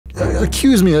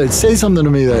accuse me, say something to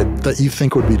me that you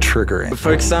think would be triggering.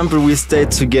 For example, we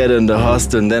stayed together in the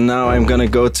hostel, and then now I'm gonna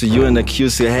go to you and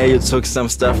accuse you, hey, you took some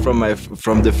stuff from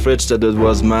the fridge that it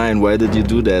was mine. Why did you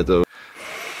do that? Or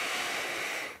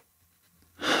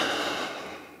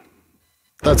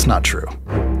that's not true.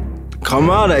 come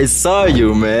on, I saw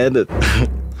you, man.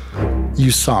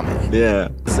 You saw me. Yeah.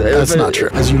 That's not true.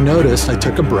 As you noticed, I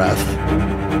took a breath.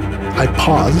 I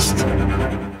paused.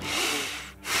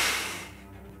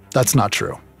 That's not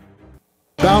true.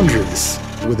 Boundaries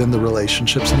within the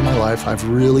relationships in my life, I've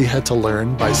really had to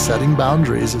learn by setting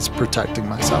boundaries is protecting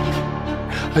myself.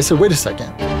 I said, wait a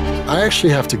second. I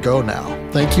actually have to go now.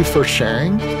 Thank you for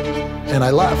sharing. And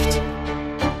I left.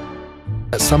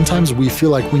 Sometimes we feel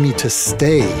like we need to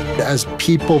stay as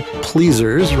people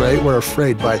pleasers, right? We're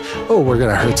afraid by, oh, we're going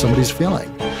to hurt somebody's feeling.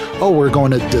 Oh, we're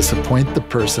going to disappoint the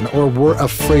person, or we're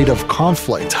afraid of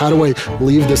conflict. How do I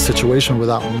leave this situation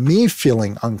without me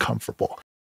feeling uncomfortable?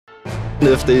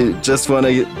 If they just want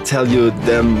to tell you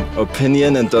them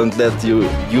opinion and don't let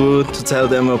you to tell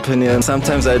them opinion,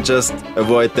 sometimes I just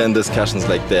avoid then discussions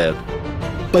like that.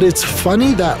 But it's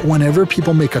funny that whenever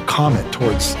people make a comment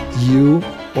towards you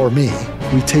or me,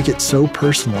 we take it so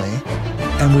personally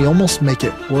and we almost make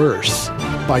it worse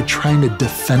by trying to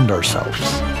defend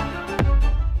ourselves.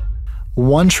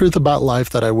 One truth about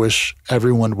life that I wish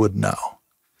everyone would know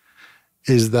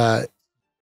is that,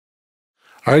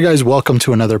 all right, guys, welcome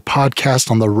to another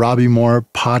podcast on the Robbie Moore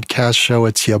podcast show.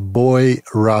 It's your boy,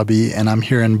 Robbie, and I'm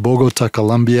here in Bogota,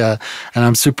 Colombia, and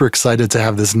I'm super excited to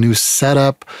have this new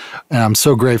setup, and I'm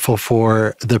so grateful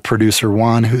for the producer,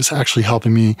 Juan, who's actually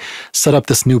helping me set up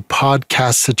this new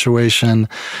podcast situation,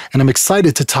 and I'm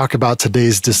excited to talk about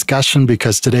today's discussion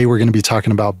because today we're going to be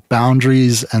talking about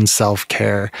boundaries and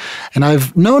self-care, and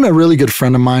I've known a really good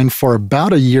friend of mine for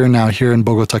about a year now here in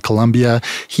Bogota, Colombia.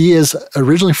 He is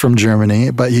originally from Germany,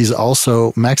 but he's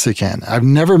also Mexican. I've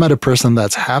never met a person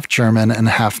that's half German and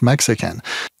half Mexican.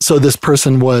 So this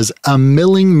person was a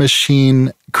milling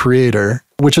machine creator,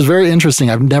 which is very interesting.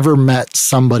 I've never met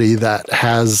somebody that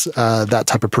has that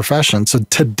type of profession. So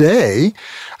today,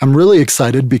 I'm really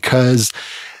excited because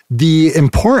the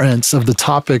importance of the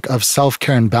topic of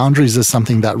self-care and boundaries is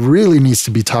something that really needs to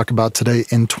be talked about today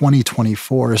in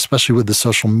 2024, especially with the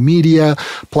social media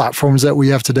platforms that we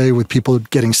have today, with people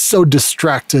getting so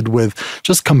distracted with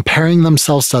just comparing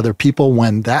themselves to other people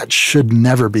when that should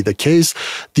never be the case.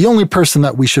 The only person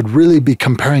that we should really be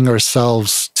comparing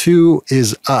ourselves to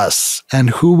is us and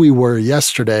who we were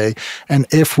yesterday and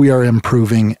if we are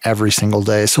improving every single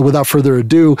day. So without further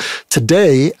ado,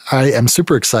 today I am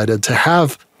super excited to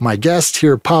have my guest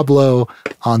here, Pablo,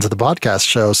 onto the podcast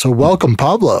show. So welcome,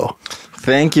 Pablo.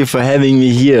 Thank you for having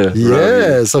me here.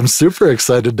 Yes, Robbie. I'm super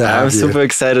excited to have you. I'm super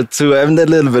excited too. I'm a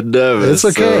little bit nervous.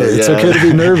 It's okay. So, yeah. It's okay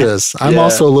to be nervous. I'm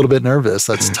also a little bit nervous.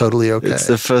 That's totally okay. It's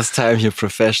the first time your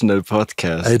professional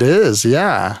podcast. It is,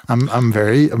 yeah. I'm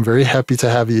very happy to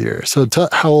have you here. So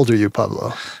how old are you,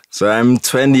 Pablo? So I'm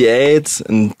 28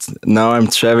 and now I'm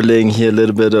traveling here a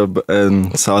little bit of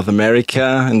South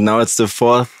America, and now it's the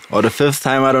 4th or the 5th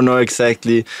time, I don't know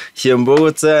exactly, here in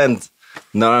Bogota, and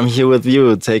now I'm here with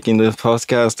you taking the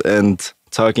podcast and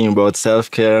talking about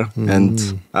self-care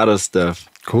and other stuff.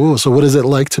 Cool. So what is it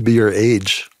like to be your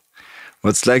age?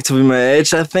 What's like to be my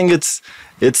age? I think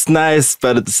it's nice,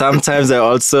 but sometimes I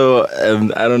also,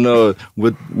 I don't know,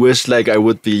 would wish like I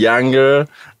would be younger,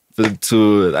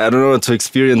 to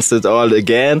experience it all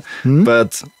again.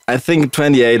 But I think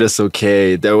 28 is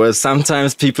okay. There were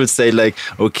sometimes people say like,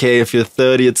 okay, if you're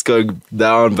 30, it's going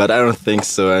down, but I don't think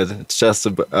so. It's just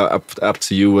up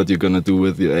to you what you're going to do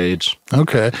with your age.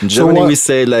 Okay. In Germany, we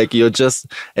say like, you're just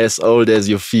as old as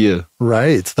you feel.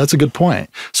 Right. That's a good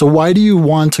point. So why do you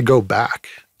want to go back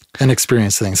and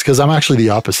experience things? Because I'm actually the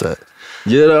opposite.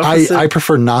 I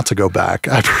prefer not to go back.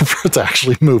 I prefer to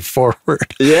actually move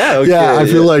forward. Yeah, okay. Yeah, I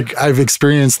feel like I've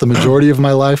experienced the majority of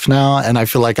my life now, and I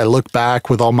feel like I look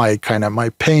back with all my my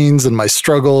pains and my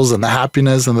struggles and the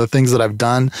happiness and the things that I've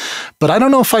done. But I don't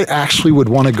know if I actually would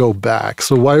want to go back.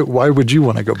 So why would you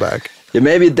want to go back? Yeah,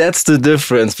 maybe that's the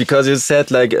difference, because you said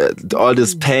like all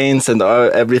these pains and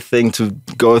everything, to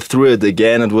go through it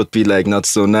again, it would be like not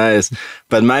so nice.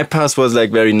 But my past was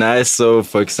like very nice. So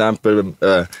for example,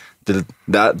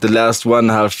 the last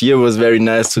 1.5 years was very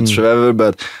nice to travel,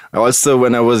 but also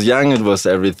when I was young, it was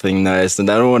everything nice, and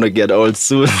I don't want to get old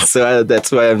soon. So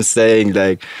that's why I'm saying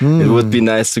like it would be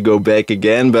nice to go back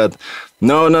again, but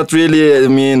no, not really. I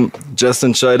mean, just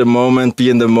enjoy the moment,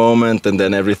 be in the moment, and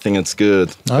then everything is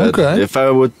good. Okay. But if I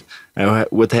would I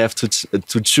would have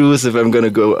to choose if I'm going to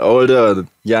go older or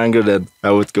younger, then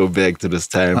I would go back to this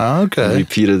time and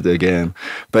repeat it again.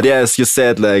 But yeah, as you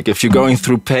said, like if you're going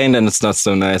through pain, then it's not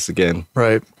so nice again.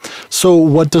 Right. So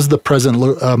what does the present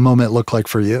moment look like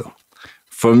for you?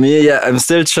 For me, yeah, I'm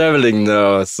still traveling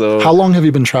now. So how long have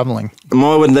you been traveling?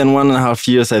 More than 1.5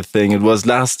 years, I think. It was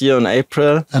last year in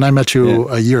April. And I met you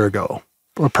a year ago,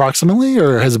 approximately,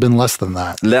 or has it been less than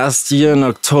that? Last year in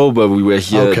October, we were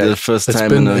here the first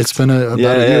time. It's been about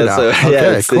a year now. So,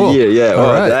 okay, it's cool. a year. Yeah,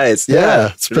 all right. Nice.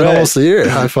 Yeah, it's been almost a year.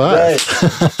 High five.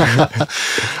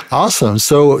 Awesome.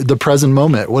 So the present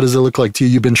moment, what does it look like to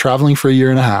you? You've been traveling for 1.5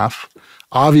 years.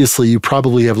 Obviously, you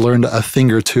probably have learned a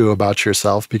thing or two about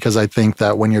yourself, because I think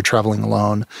that when you're traveling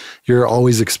alone, you're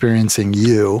always experiencing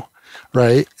you,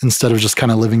 right? Instead of just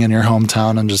kind of living in your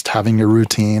hometown and just having your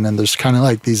routine. And there's kind of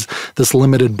like this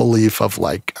limited belief of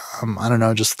like, I don't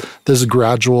know, just this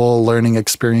gradual learning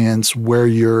experience where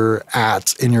you're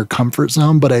at in your comfort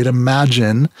zone. But I'd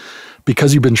imagine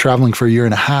because you've been traveling for 1.5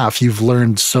 years, you've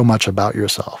learned so much about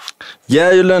yourself.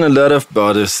 Yeah, you learn a lot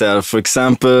about yourself. For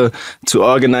example, to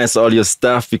organize all your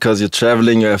stuff, because you're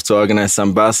traveling, you have to organize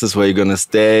some buses where you're going to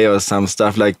stay or some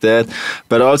stuff like that.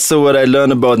 But also what I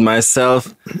learned about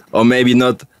myself, or maybe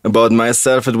not about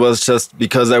myself, it was just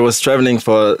because I was traveling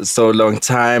for so long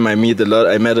time. I met a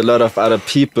lot of other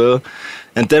people.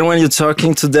 And then when you're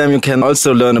talking to them, you can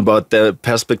also learn about their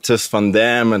perspectives from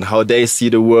them and how they see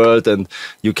the world. And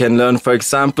you can learn, for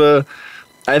example,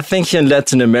 I think here in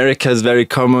Latin America it's very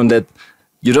common that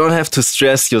you don't have to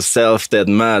stress yourself that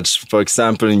much. For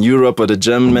example, in Europe, or the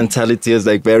German mentality is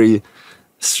like very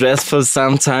stressful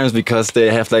sometimes, because they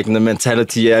have like the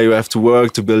mentality, yeah, you have to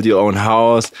work to build your own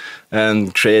house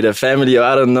and create a family, or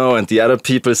I don't know. And the other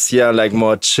people here are like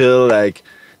more chill, like,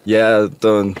 yeah,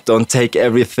 don't take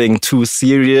everything too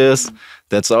serious.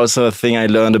 That's also a thing I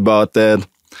learned about that.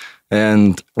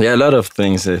 And yeah, a lot of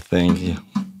things, I think.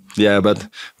 Yeah, but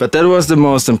that was the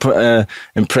most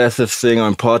impressive thing or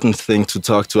important thing, to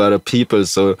talk to other people.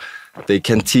 So they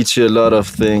can teach you a lot of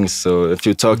things. So if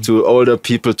you talk to older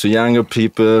people, to younger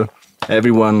people,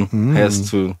 everyone has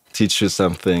to teach you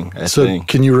something, I think.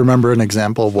 Can you remember an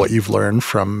example of what you've learned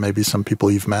from maybe some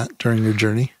people you've met during your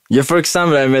journey? Yeah, for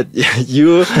example, I met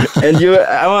you, and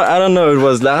I don't know, it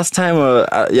was last time, or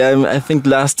I think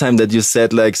last time that you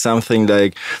said like something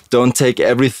like, don't take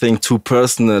everything too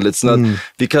personal. It's not,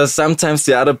 because sometimes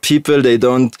the other people, they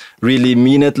don't really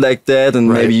mean it like that, and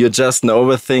maybe you're just an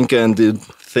overthinker and you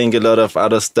think a lot of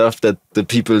other stuff that the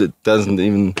people doesn't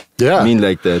even mean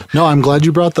like that. No, I'm glad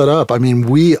you brought that up. I mean,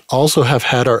 we also have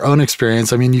had our own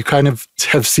experience. I mean, you kind of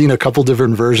have seen a couple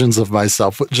different versions of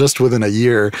myself just within a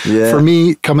year. Yeah. For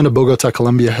me, coming to Bogota,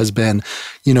 Colombia has been,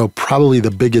 probably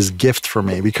the biggest gift for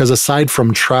me, because aside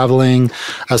from traveling,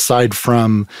 aside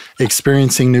from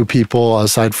experiencing new people,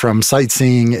 aside from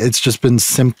sightseeing, it's just been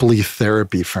simply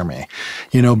therapy for me.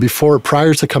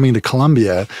 Prior to coming to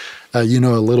Colombia, a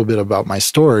little bit about my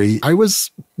story. I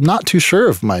was not too sure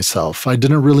of myself. I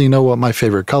didn't really know what my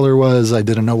favorite color was. I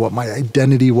didn't know what my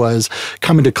identity was.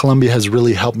 Coming to Colombia has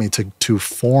really helped me to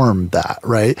form that,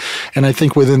 right? And I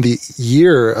think within the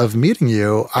year of meeting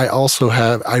you, I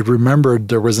remembered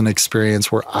there was an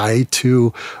experience where I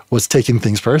too was taking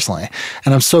things personally.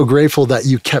 And I'm so grateful that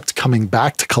you kept coming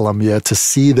back to Colombia to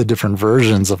see the different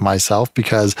versions of myself,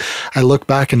 because I look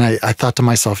back and I thought to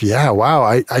myself, yeah, wow,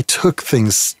 I took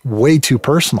things way too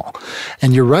personal.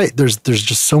 And you're right. There's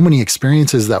just so many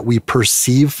experiences that we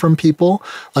perceive from people.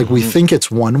 Like we think it's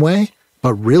one way,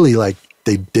 but really like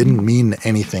they didn't mean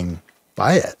anything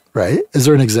by it, right? Is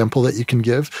there an example that you can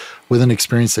give with an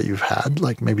experience that you've had,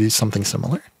 like maybe something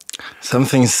similar?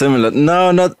 Something similar?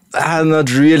 No, not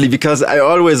really, because I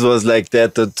always was like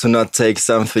that, to not take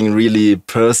something really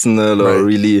personal or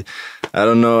really, I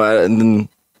don't know.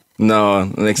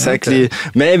 No, exactly. Okay.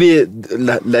 Maybe,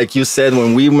 like you said,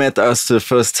 when we met us the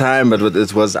first time, but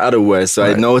it was otherwise. So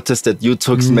I noticed that you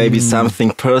took maybe something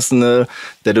personal,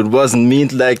 that it wasn't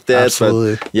meant like that.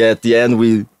 Absolutely. But yeah, at the end,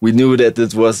 we knew that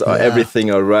it was everything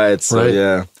all right. So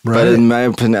yeah. But in my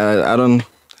opinion, I don't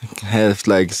have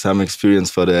like some experience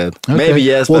for that. Okay. Maybe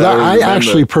yes. Well, I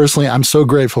actually personally, I'm so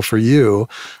grateful for you.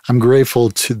 I'm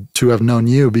grateful to have known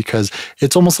you, because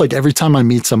it's almost like every time I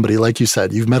meet somebody, like you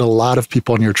said, you've met a lot of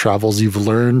people on your travels. You've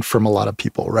learned from a lot of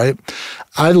people, right?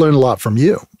 I learned a lot from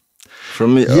you.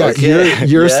 From me? Yeah, okay.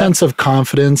 your sense of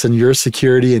confidence and your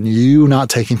security and you not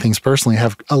taking things personally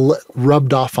have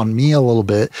rubbed off on me a little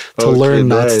bit to learn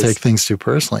not to take things too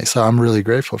personally. So I'm really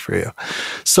grateful for you.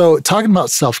 So talking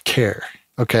about self-care,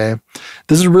 Okay.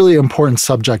 This is a really important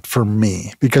subject for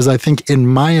me because I think, in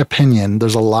my opinion,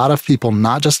 there's a lot of people,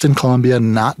 not just in Colombia,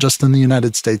 not just in the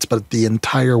United States, but the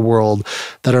entire world,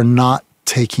 that are not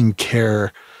taking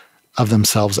care of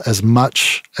themselves as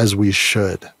much as we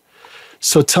should.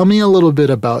 So tell me a little bit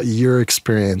about your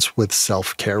experience with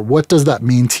self-care. What does that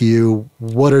mean to you?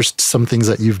 What are some things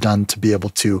that you've done to be able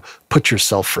to put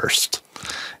yourself first?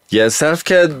 Yeah,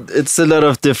 self-care, it's a lot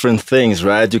of different things,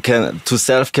 right? To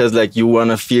self-care is like you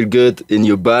want to feel good in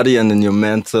your body and in your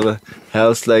mental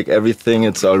health, like everything,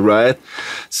 it's all right.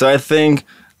 So I think,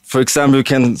 for example, you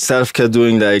can self-care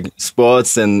doing like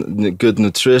sports and good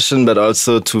nutrition, but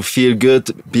also to feel good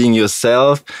being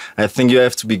yourself. I think you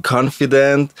have to be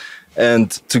confident.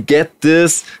 And to get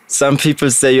this, some people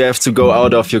say you have to go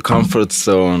out of your comfort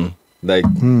zone. Like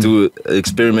do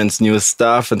experiments, new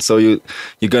stuff, and so you're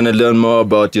gonna learn more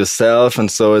about yourself, and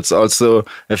so it's also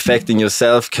affecting your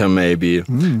self-care maybe.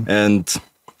 And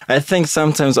I think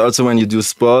sometimes also when you do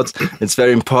sports, it's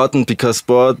very important because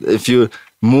if you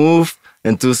move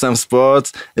and do some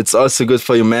sports, it's also good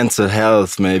for your mental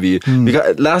health maybe.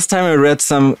 Because last time I read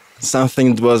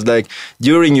something that was like,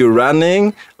 during your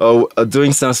running or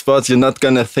doing some sports, you're not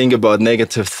going to think about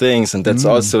negative things. And that's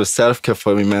also self-care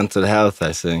for your mental health,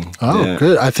 I think. Oh, yeah.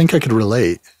 Good. I think I could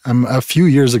relate. A few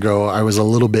years ago, I was a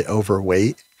little bit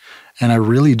overweight and I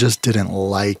really just didn't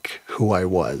like who I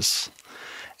was.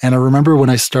 And I remember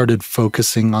when I started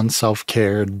focusing on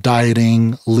self-care,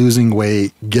 dieting, losing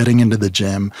weight, getting into the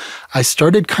gym, I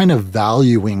started kind of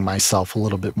valuing myself a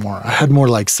little bit more. I had more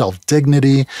like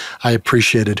self-dignity. I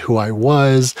appreciated who I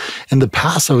was. In the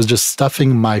past, I was just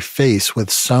stuffing my face with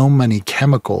so many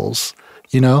chemicals,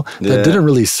 that didn't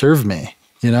really serve me.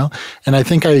 And I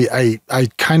think I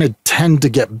kind of tend to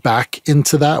get back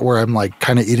into that where I'm like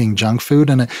kind of eating junk food.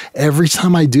 And every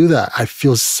time I do that, I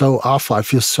feel so awful. I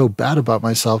feel so bad about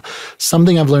myself.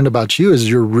 Something I've learned about you is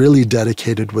you're really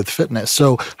dedicated with fitness.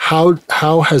 So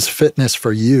how has fitness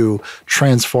for you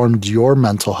transformed your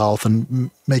mental health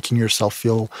and making yourself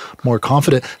feel more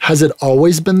confident? Has it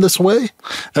always been this way?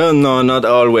 Oh, no, not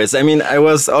always. I mean, I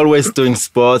was always doing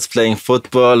sports, playing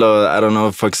football, or I don't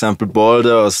know, for example,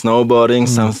 boulder or snowboarding,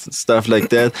 some stuff like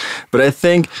that. But I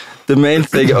think the main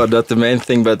thing, or not the main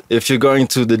thing, but if you're going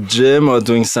to the gym or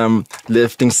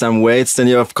lifting some weights, then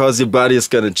of course your body is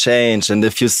going to change. And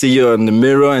if you see you in the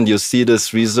mirror and you see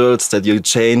these results that you're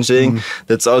changing,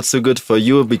 that's also good for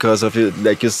you because of you,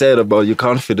 like you said, about your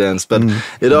confidence. But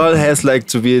it all has like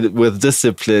to be with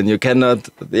discipline. You cannot,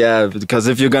 because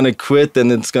if you're going to quit,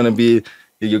 then it's going to be,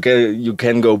 you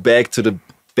can go back to the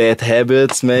bad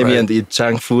habits maybe and eat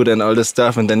junk food and all this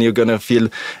stuff, and then you're gonna feel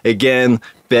again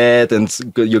bad, and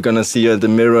you're gonna see you in the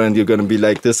mirror and you're gonna be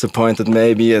like disappointed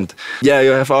maybe. And you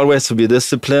have always to be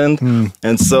disciplined,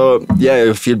 and so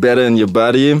you feel better in your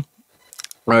body.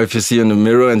 Or if you see in the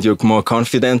mirror and you're more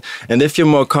confident, and if you're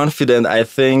more confident, I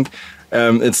think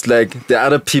it's like the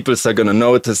other people are gonna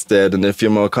notice that, and if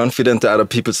you're more confident, the other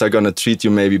people are gonna treat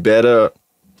you maybe better.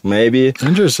 Maybe.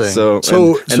 Interesting. So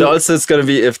also it's going to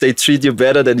be, if they treat you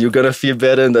better, then you're going to feel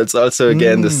better. And that's also,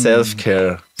 again, the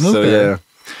self-care. Okay. So,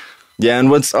 yeah.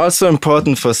 And what's also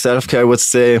important for self-care, I would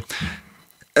say,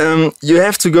 you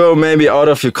have to go maybe out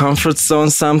of your comfort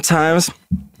zone sometimes,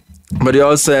 but you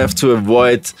also have to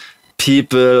avoid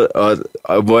people or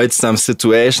avoid some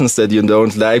situations that you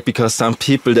don't like, because some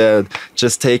people, they're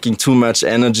just taking too much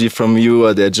energy from you,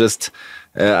 or they're just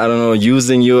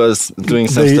using you as doing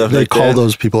some stuff like that. They call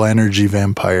those people energy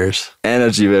vampires.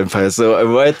 Energy vampires. So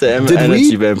avoid the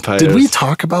energy vampires. Did we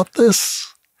talk about this?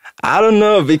 I don't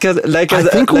know, because I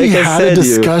think we had a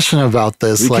discussion about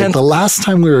this. Like the last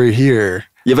time we were here.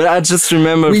 Yeah, but I just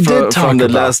remember from the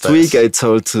last week I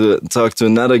talked to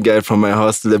another guy from my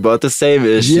hostel about the same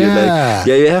issue. Yeah.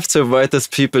 You have to avoid those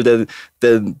people the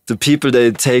people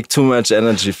that take too much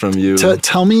energy from you.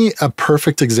 Tell me a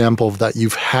perfect example of that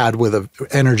you've had with an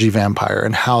energy vampire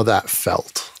and how that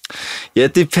felt. Yeah,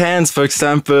 it depends. For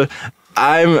example,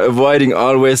 I'm avoiding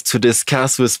always to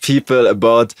discuss with people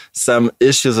about some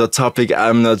issues or topic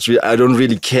I don't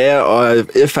really care, or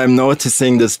if I'm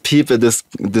noticing this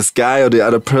guy or the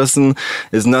other person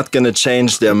is not going to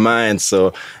change their mind.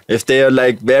 So if they are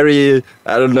like very,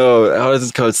 I don't know, how is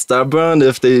it called, stubborn,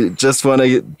 if they just want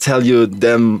to tell you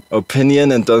them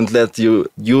opinion and don't let you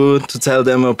to tell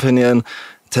them opinion,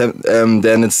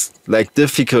 then it's like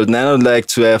difficult. And I don't like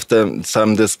to have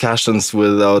some discussions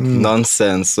without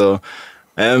nonsense. So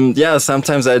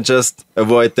sometimes I just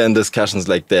avoid then discussions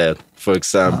like that, for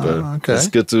example. Okay. It's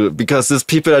good because these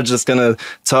people are just gonna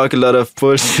talk a lot of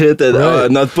bullshit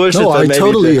and not bullshit. No, but I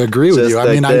totally agree with you.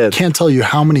 I mean, that. I can't tell you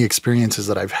how many experiences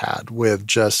that I've had with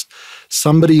just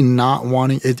somebody not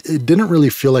wanting it. It didn't really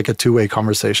feel like a two-way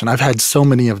conversation. I've had so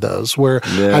many of those where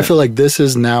I feel like this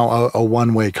is now a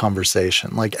one-way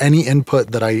conversation. Like any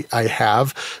input that I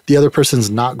have, the other person's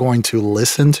not going to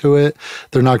listen to it.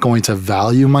 They're not going to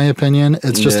value my opinion.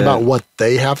 It's just about what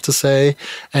they have to say.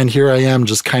 And here I am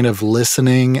just kind of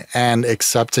listening and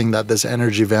accepting that this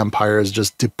energy vampire is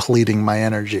just depleting my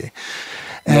energy.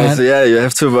 And, also, you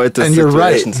have to avoid those. And you're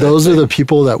right. Those are the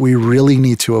people that we really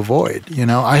need to avoid. You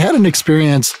know, I had an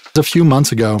experience a few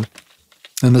months ago,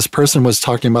 and this person was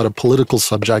talking about a political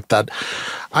subject that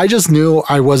I just knew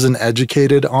I wasn't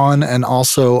educated on. And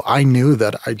also I knew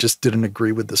that I just didn't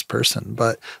agree with this person.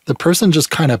 But the person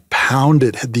just kind of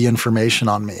pounded the information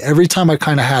on me. Every time I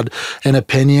kind of had an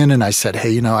opinion and I said, hey,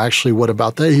 you know, actually, what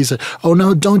about that? He said, oh,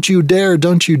 no, don't you dare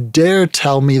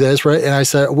tell me this, right? And I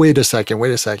said, wait a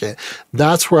second.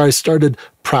 That's where I started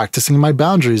practicing my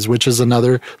boundaries, which is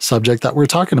another subject that we're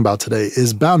talking about today,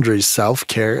 is boundaries,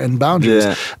 self-care and boundaries.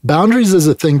 Yeah. Boundaries is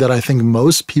a thing that I think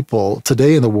most people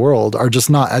today in the world are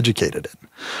just not educated in,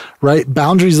 right?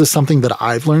 Boundaries is something that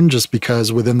I've learned just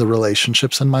because within the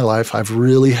relationships in my life, I've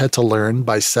really had to learn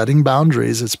by setting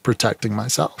boundaries, it's protecting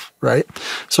myself, right?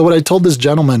 So what I told this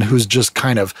gentleman who's just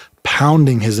kind of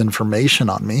pounding his information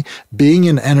on me, being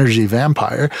an energy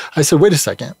vampire, I said, wait a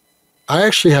second. I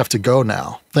actually have to go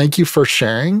now. Thank you for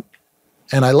sharing.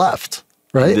 And I left,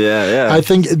 right? Yeah. I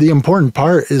think the important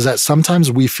part is that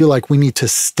sometimes we feel like we need to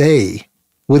stay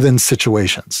within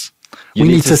situations. We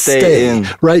need to stay in,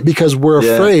 right? Because we're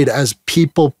afraid as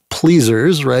people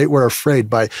pleasers, right? We're afraid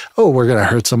by, oh, we're going to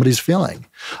hurt somebody's feeling.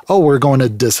 Oh, we're going to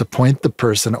disappoint the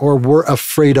person, or we're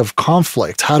afraid of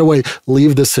conflict. How do I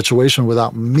leave this situation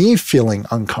without me feeling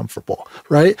uncomfortable,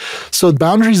 right? So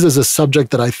boundaries is a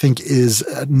subject that I think is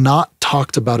not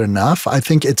talked about enough. I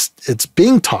think it's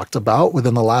being talked about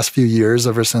within the last few years,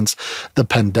 ever since the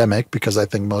pandemic, because I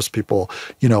think most people,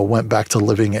 you know, went back to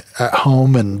living at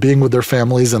home and being with their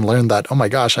families and learned that, oh my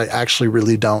gosh, I actually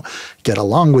really don't get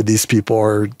along with these people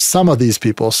or some of these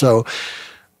people. So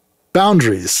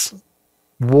boundaries.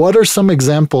 What are some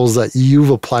examples that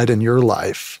you've applied in your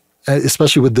life,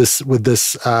 especially with this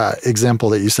example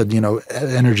that you said, you know,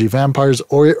 energy vampires,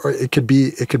 or it could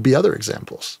be other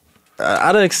examples?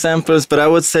 Other examples, but I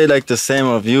would say like the same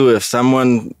of you. If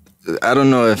someone, I don't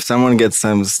know, if someone gets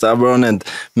some stubborn and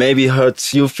maybe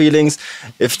hurts your feelings,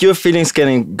 if your feelings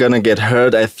gonna get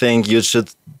hurt, I think you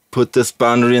should put this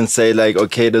boundary and say like,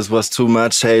 okay, this was too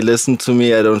much. Hey, listen to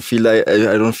me. I don't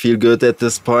feel good at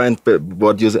this point, but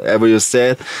whatever you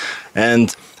said.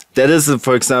 And that is,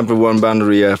 for example, one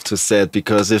boundary you have to set,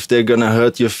 because if they're going to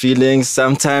hurt your feelings,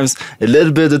 sometimes a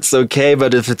little bit it's okay,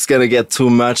 but if it's going to get too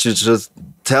much, you just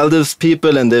tell those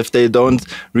people, and if they don't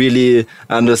really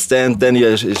understand, then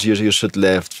you should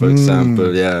left, for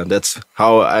example. Yeah, that's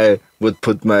how I would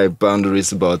put my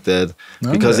boundaries about that.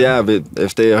 Okay. Because but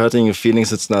if they are hurting your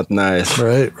feelings, it's not nice.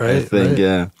 Right. I think,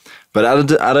 But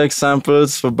other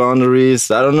examples for boundaries,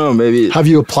 I don't know, maybe. Have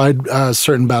you applied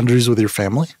certain boundaries with your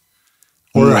family?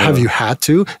 Or have you had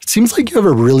to? It seems like you have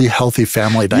a really healthy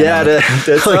family dynamic. Yeah,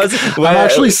 that's like, I'm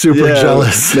actually super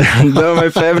jealous. No, my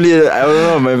family, I don't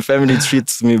know, my family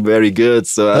treats me very good.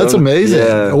 So that's amazing.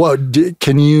 Yeah. Well,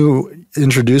 can you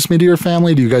introduce me to your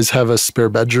family? Do you guys have a spare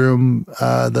bedroom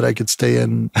that I could stay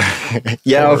in?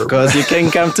 Of course. You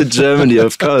can come to Germany,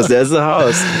 of course. There's a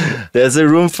house. There's a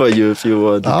room for you if you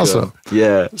want. Awesome.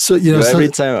 Yeah. So, you know,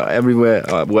 everywhere,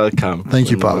 welcome.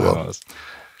 Thank you, Pablo.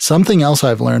 Something else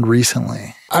I've learned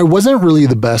recently. I wasn't really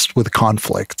the best with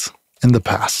conflict in the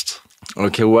past.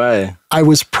 Okay, why? I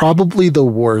was probably the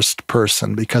worst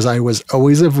person because I was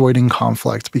always avoiding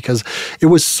conflict because it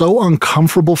was so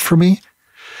uncomfortable for me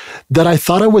that I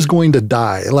thought I was going to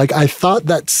die. Like I thought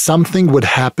that something would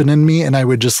happen in me and I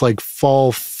would just like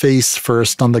fall face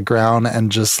first on the ground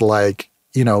and just like,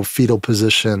 you know, fetal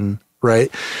position.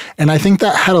 Right. And I think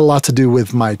that had a lot to do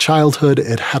with my childhood.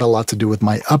 It had a lot to do with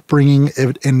my upbringing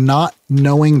and not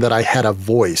knowing that I had a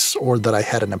voice or that I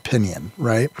had an opinion.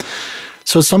 Right.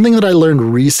 So something that I learned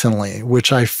recently,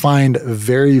 which I find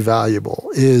very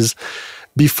valuable, is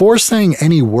before saying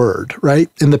any word, right?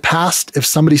 In the past, if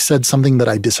somebody said something that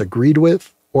I disagreed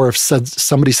with, or if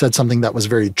somebody said something that was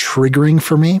very triggering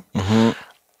for me,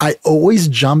 I always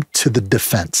jumped to the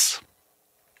defense.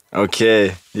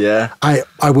 Okay, yeah. I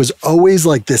was always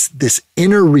like this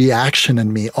inner reaction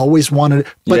in me, always wanted,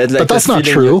 but that's not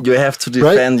true. You have to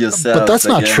defend yourself. But that's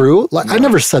not true. Like I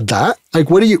never said that. Like,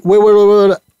 what do you,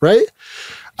 wait, right?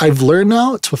 I've learned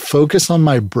now to focus on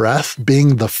my breath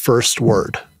being the first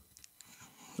word.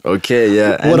 Okay,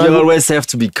 yeah. And you always have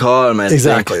to be calm, I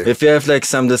exactly. think. If you have like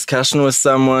some discussion with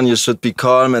someone, you should be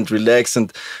calm and relax.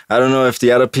 And I don't know if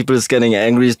the other people is getting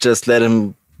angry, just let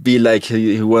him be like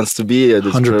he wants to be,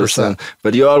 this 100%. person.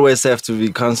 But you always have to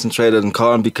be concentrated and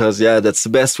calm because, yeah, that's the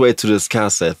best way to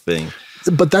discuss, I think.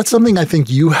 But that's something I think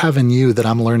you have in you that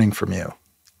I'm learning from you.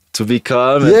 To be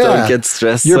calm and don't get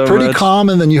stressed. You're so pretty much. calm,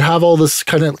 and then you have all this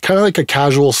kind of like a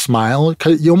casual smile.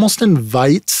 You almost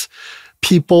invite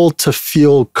people to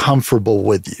feel comfortable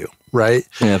with you, right?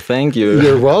 Yeah, thank you.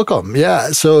 You're welcome.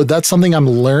 Yeah, so that's something I'm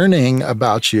learning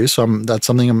about you. So that's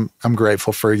something I'm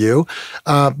grateful for you.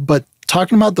 But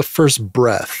talking about the first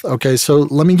breath, okay, so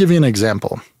let me give you an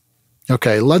example.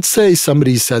 Okay, let's say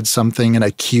somebody said something and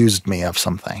accused me of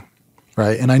something.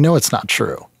 Right. And I know it's not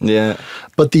true. Yeah.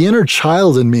 But the inner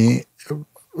child in me,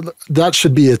 that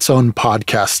should be its own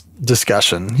podcast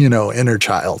discussion, inner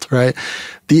child, right?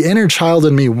 The inner child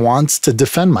in me wants to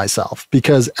defend myself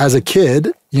because as a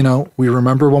kid, we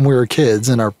remember when we were kids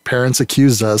and our parents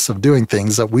accused us of doing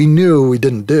things that we knew we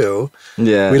didn't do.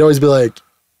 Yeah. We'd always be like,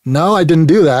 no, I didn't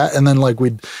do that. And then like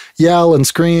we'd yell and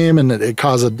scream and it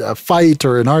caused a fight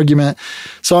or an argument.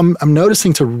 So I'm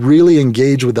noticing to really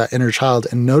engage with that inner child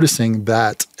and noticing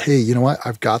that, hey, you know what?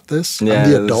 I've got this. Yeah, I'm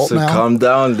the adult so now. Calm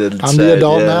down, little I'm the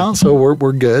adult now. So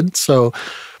we're good. So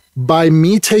by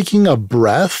me taking a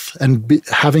breath and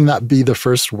having that be the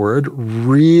first word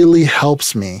really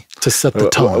helps me to set the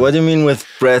tone. What do you mean with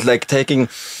breath? Like taking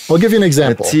I'll give you an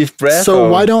example. A deep breath? So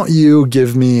why don't you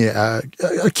give me,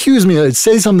 accuse me,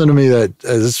 say something to me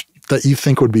that you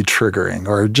think would be triggering,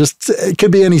 or just, it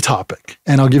could be any topic.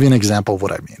 And I'll give you an example of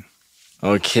what I mean.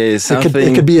 Okay, something.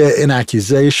 It could be an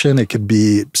accusation. It could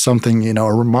be something,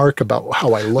 a remark about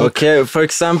how I look. Okay, for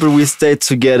example, we stayed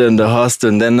together in the hostel,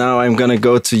 and then now I'm gonna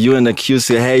go to you and accuse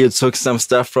you. Hey, you took some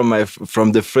stuff from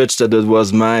the fridge that it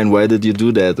was mine. Why did you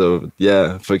do that? Or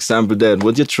yeah, for example, that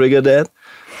would you trigger that?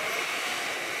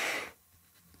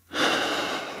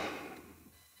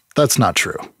 That's not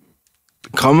true.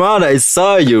 Come on, I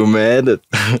saw you, man.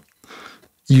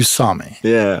 You saw me.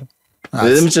 Yeah.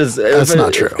 That's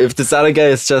not true. If this other guy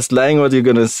is just lying, what are you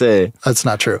going to say? That's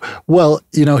not true. Well,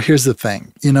 here's the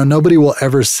thing. Nobody will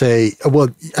ever say, well,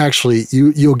 actually,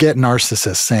 you'll get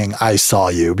narcissists saying, I saw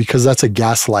you, because that's a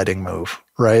gaslighting move,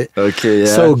 right? Okay, yeah.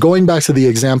 So going back to the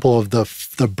example of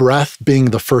the breath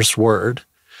being the first word,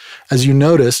 as you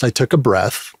noticed, I took a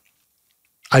breath.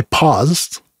 I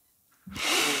paused.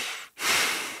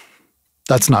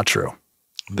 That's not true.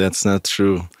 That's not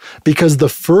true. Because the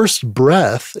first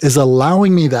breath is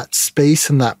allowing me that space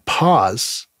and that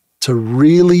pause to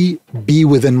really be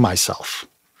within myself.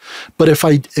 But if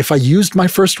I used my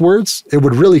first words, it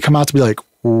would really come out to be like,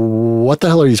 what the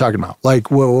hell are you talking about?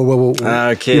 Like, whoa.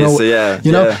 Okay, so yeah.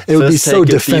 It would be so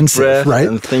defensive, right?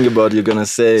 And think about what you're going to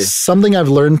say. Something I've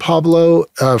learned, Pablo,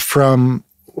 from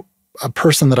a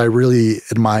person that I really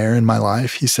admire in my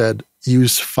life, he said,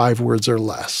 use 5 words or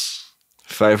less.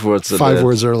 5 words or less. 5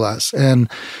 words or less. And,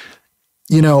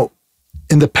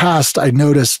 in the past, I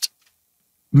noticed,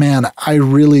 man, I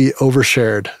really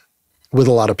overshared with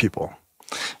a lot of people.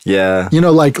 Yeah.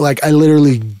 Like I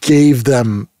literally gave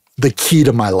them the key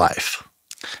to my life.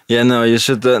 Yeah, no, you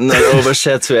should not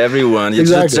overshare to everyone. You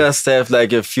should just have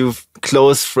like a few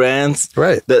close friends.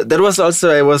 Right. That was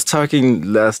also, I was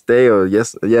talking last day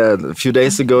a few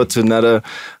days ago to another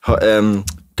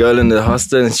girl in the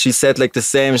hostel, and she said like the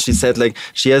same. She said like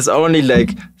she has only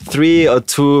like 3 or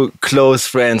 2 close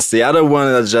friends. The other one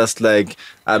are just like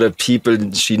other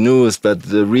people she knows, but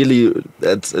really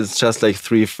it's just like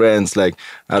 3 friends, like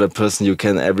other person you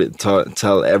can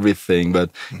tell everything. But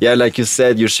yeah, like you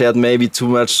said, you shared maybe too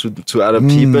much to other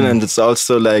people, and it's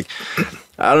also like,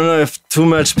 I don't know if too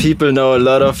much people know a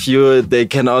lot of you, they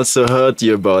can also hurt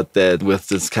you about that with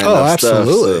this kind of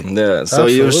absolutely. stuff. So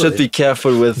you should be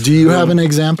careful with. Do you have an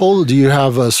example? Do you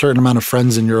have a certain amount of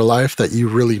friends in your life that you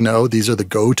really know? These are the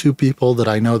go-to people that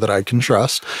I know that I can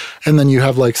trust. And then you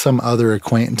have like some other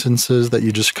acquaintances that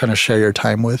you just kind of share your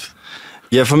time with?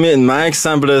 Yeah, for me, in my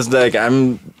example is like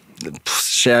I'm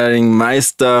sharing my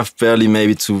stuff barely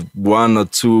maybe to 1 or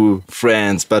 2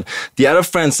 friends, but the other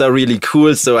friends are really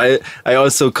cool, so I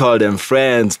also call them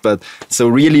friends. But so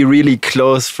really, really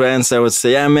close friends, I would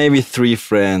say, yeah, maybe 3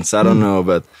 friends, I don't know,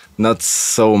 but not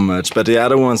so much. But the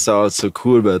other ones are also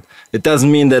cool, but it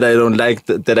doesn't mean that I don't like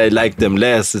that I like them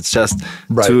less. It's just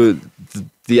to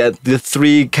the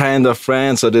 3 kind of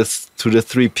friends, or to the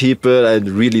 3 people, I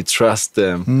really trust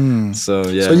them. So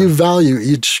yeah. So you value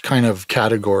each kind of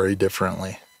category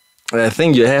differently. I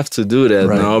think you have to do that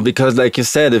now, because like you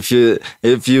said, if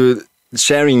you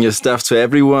sharing your stuff to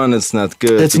everyone, it's not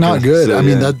good. It's not good. So, I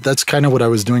mean, that's kind of what I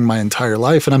was doing my entire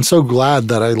life. And I'm so glad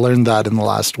that I learned that in the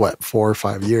last, 4 or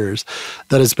 5 years,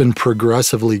 that it's been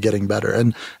progressively getting better.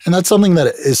 And that's something that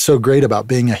is so great about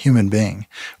being a human being.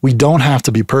 We don't have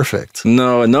to be perfect.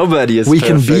 No, nobody is we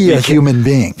perfect. Can be a human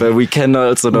being. But we can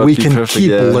also not we be can perfect.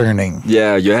 Keep learning.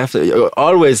 Yeah, you have to,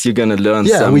 always you're going to learn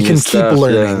some we can keep stuff.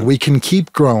 learning. We can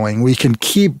keep growing. We can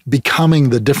keep becoming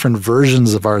the different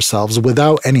versions of ourselves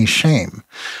without any shame.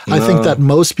 I think that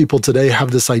most people today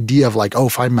have this idea of like, oh,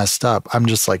 if I messed up, I'm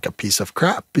just like a piece of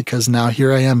crap because now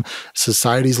here I am.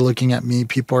 Society's looking at me.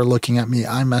 People are looking at me.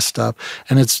 I messed up.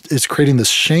 And it's creating this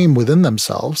shame within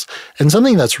themselves. And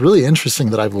something that's really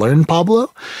interesting that I've learned,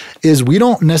 Pablo, is we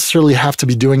don't necessarily have to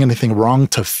be doing anything wrong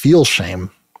to feel shame.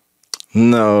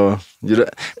 No, you don't,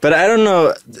 but I don't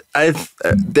know.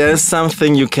 There's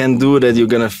something you can do that you're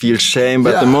gonna feel shame.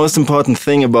 But the most important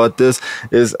thing about this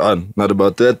is, not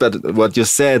about that, but what you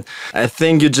said. I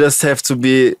think you just have to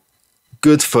be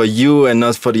good for you and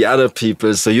not for the other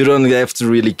people. So you don't have to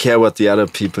really care what the other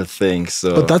people think.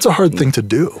 So, but that's a hard thing to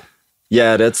do.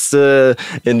 Yeah, that's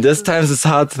in this times it's a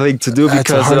hard thing to do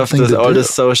because of all the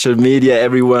social media.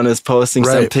 Everyone is posting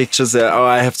some pictures.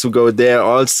 I have to go there.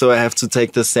 Also, I have to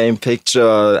take the same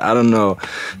picture. I don't know.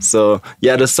 So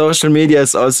yeah, the social media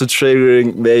is also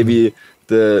triggering maybe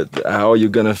how you're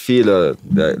gonna feel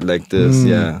like this.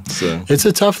 Yeah, so it's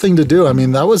a tough thing to do. I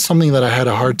mean, that was something that I had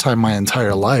a hard time my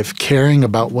entire life, caring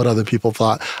about what other people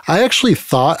thought. I actually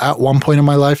thought at one point in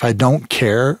my life I don't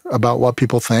care about what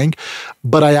people think,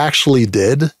 but I actually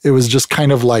did. It was just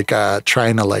kind of like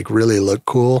trying to like really look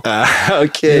cool.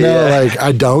 Okay, you know, like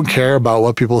I don't care about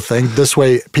what people think. This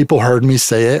way, people heard me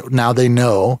say it. Now they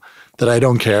know that I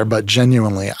don't care, but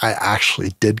genuinely, I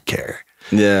actually did care.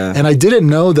 Yeah. And I didn't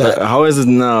know that. But how is it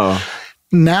now?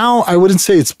 Now, I wouldn't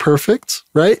say it's perfect,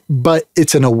 right? But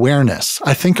it's an awareness.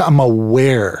 I think I'm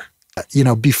aware. You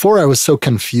know, before I was so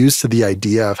confused to the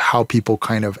idea of how people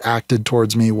kind of acted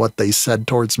towards me, what they said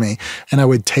towards me. And I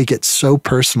would take it so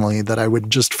personally that I would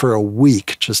just for a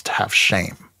week just have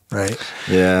shame, right?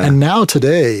 Yeah. And now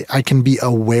today, I can be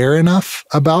aware enough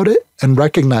about it and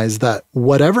recognize that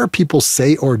whatever people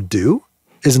say or do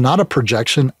is not a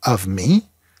projection of me.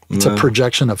 It's a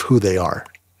projection of who they are.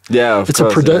 Yeah, it's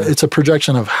a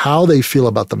projection of how they feel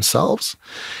about themselves.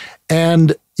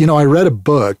 And, you know, I read a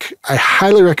book. I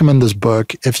highly recommend this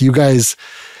book. If you guys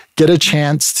get a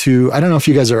chance to, I don't know if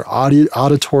you guys are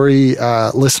auditory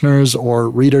listeners or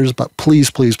readers, but please,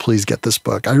 please, please get this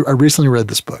book. I recently read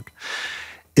this book.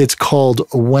 It's called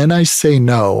When I Say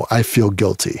No, I Feel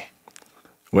Guilty.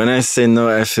 When I Say No,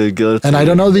 I Feel Guilty. And I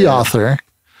don't know the author.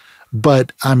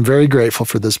 But I'm very grateful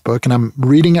for this book, and I'm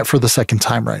reading it for the second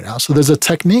time right now. So there's a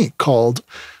technique called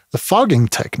the fogging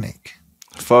technique.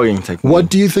 Fogging technique. What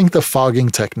do you think the fogging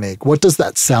technique, what does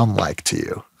that sound like to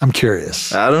you? I'm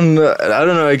curious. I don't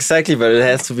know exactly, but it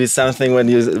has to be something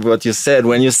what you said.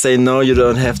 When you say no, you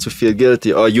don't have to feel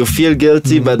guilty. Or you feel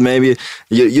guilty, but maybe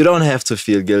you don't have to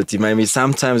feel guilty. Maybe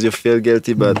sometimes you feel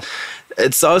guilty, but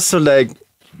it's also like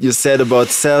you said about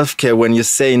self-care. When you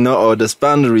say no, or there's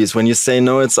boundaries, when you say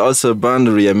no, it's also a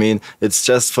boundary. I mean, it's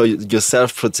just for your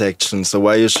self-protection. So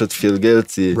why you should feel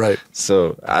guilty? Right.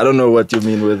 So I don't know what you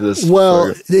mean with this.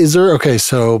 Well,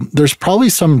 so there's probably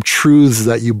some truths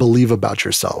that you believe about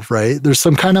yourself, right? There's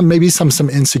some kind of, maybe some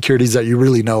insecurities that you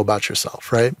really know about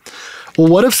yourself, right? Well,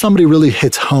 what if somebody really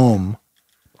hits home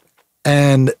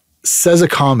and says a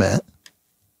comment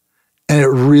and it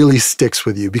really sticks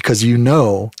with you because you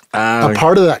know a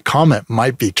part of that comment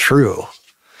might be true.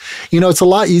 You know, it's a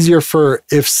lot easier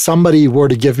if somebody were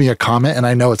to give me a comment and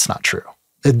I know it's not true.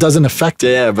 It doesn't affect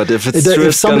me. Yeah, but if it's true,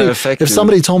 it's going to affect you. If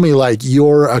somebody told me like,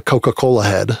 you're a Coca-Cola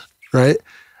head, right?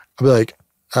 I'd be like,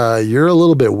 you're a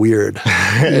little bit weird,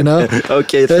 you know?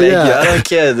 Okay, thank you. I don't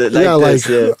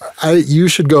care. You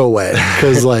should go away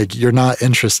because like you're not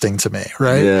interesting to me,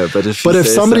 right? Yeah, but if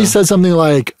somebody said something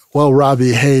like, well,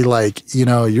 Robbie, hey, like, you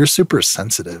know, you're super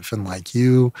sensitive and like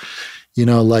you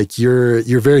know, like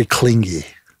you're very clingy.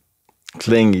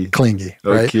 Clingy,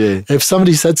 right? Okay. If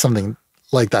somebody said something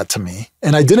like that to me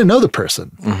and I didn't know the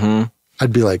person,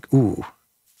 I'd be like, ooh,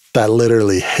 that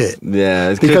literally hit.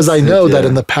 Yeah. Because I know that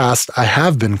in the past I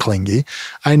have been clingy.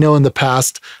 I know in the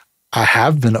past I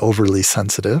have been overly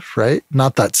sensitive, right?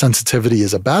 Not that sensitivity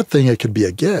is a bad thing. It could be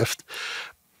a gift.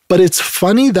 But it's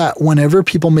funny that whenever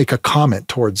people make a comment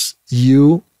towards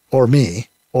you or me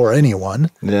or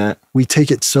anyone, we take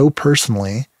it so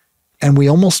personally and we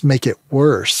almost make it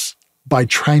worse by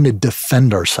trying to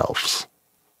defend ourselves.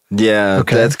 Yeah,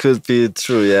 that could be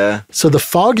true, yeah. So the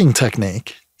fogging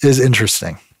technique is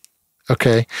interesting.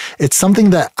 Okay. It's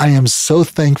something that I am so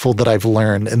thankful that I've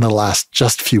learned in the last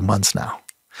just few months now.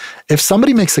 If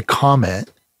somebody makes a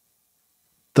comment,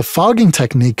 the fogging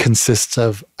technique consists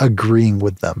of agreeing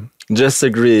with them. Just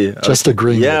agree. Just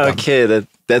agreeing Yeah, with them. okay.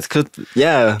 That could,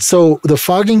 yeah. So the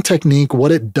fogging technique,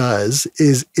 what it does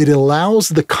is it allows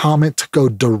the comment to go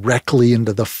directly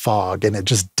into the fog and it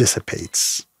just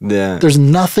dissipates. Yeah. There's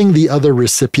nothing the other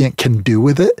recipient can do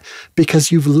with it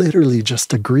because you've literally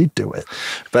just agreed to it.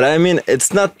 But I mean,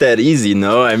 it's not that easy,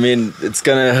 no? I mean, it's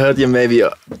gonna hurt you maybe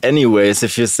anyways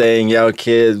if you're saying, yeah,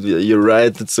 okay, you're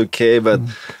right, it's okay. But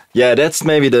yeah, that's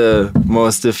maybe the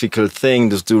most difficult thing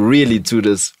to really do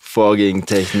this fogging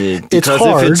technique. It's because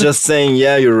hard. if you're just saying,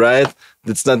 yeah, you're right,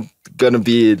 it's not gonna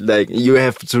be like, you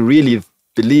have to really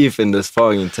believe in this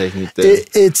fogging technique.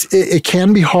 It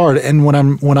can be hard, and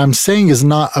what I'm saying is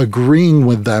not agreeing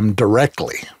with them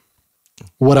directly.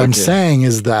 What I'm saying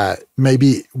is that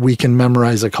maybe we can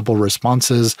memorize a couple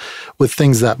responses with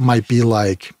things that might be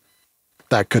like,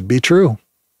 that could be true,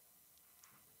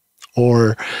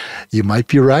 or you might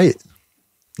be right.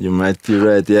 You might be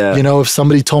right, yeah. You know, if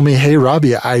somebody told me, hey,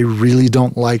 Robbie, I really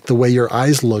don't like the way your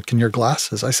eyes look in your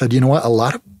glasses, I said, you know what? A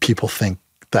lot of people think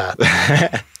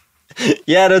that.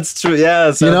 Yeah, that's true.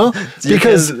 Yeah, so you know,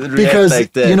 because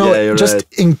like that. You know, yeah, just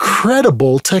right.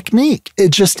 incredible technique.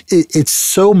 It's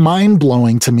so mind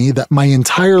blowing to me that my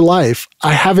entire life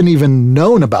I haven't even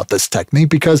known about this technique,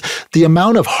 because the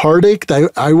amount of heartache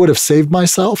that I would have saved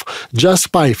myself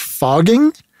just by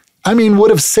fogging, I mean, would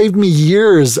have saved me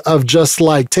years of just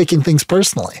like taking things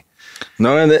personally.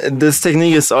 No, and this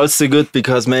technique is also good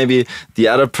because maybe the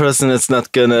other person is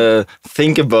not gonna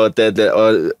think about that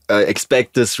or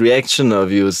expect this reaction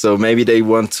of you. So maybe they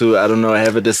want to, I don't know,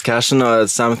 have a discussion or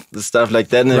some stuff like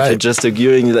that. And if you're just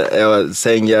agreeing or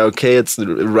saying, yeah, okay, it's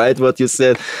right what you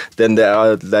said, then they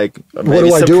are like, maybe what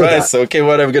do I do with that? So, okay,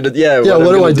 what I'm gonna,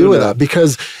 what do I do with that?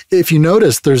 Because if you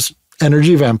notice, there's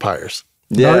energy vampires.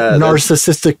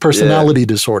 Narcissistic personality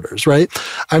disorders, right?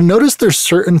 I've noticed there's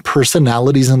certain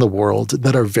personalities in the world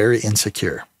that are very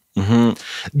insecure,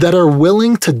 that are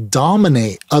willing to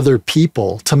dominate other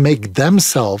people to make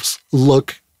themselves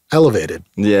look elevated,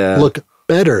 look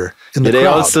better in the crowd. They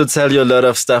also tell you a lot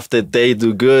of stuff that they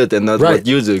do good and not what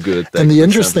you do good. And the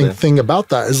interesting thing about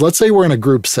that is, let's say we're in a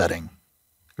group setting.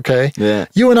 Okay. Yeah.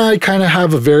 You and I kind of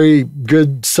have a very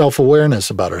good self-awareness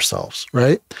about ourselves,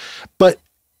 right? But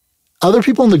other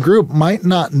people in the group might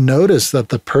not notice that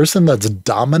the person that's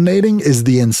dominating is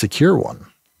the insecure one.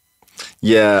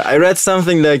 Yeah, I read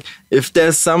something like, if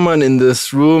there's someone in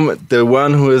this room, the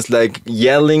one who is like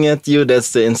yelling at you,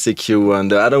 that's the insecure one.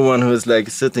 The other one who is like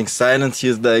sitting silent,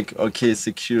 he's like, okay,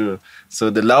 secure. So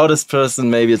the loudest person,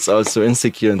 maybe it's also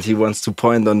insecure, and he wants to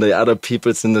point on the other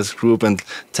peoples in this group and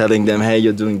telling them, hey,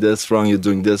 you're doing this wrong,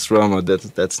 or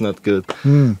that's not good.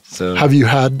 So have you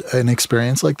had an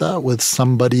experience like that with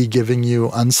somebody giving you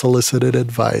unsolicited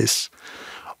advice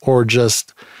or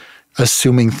just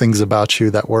assuming things about you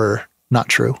that were not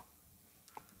true?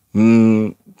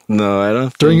 No, I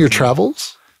don't. During your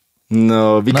travels?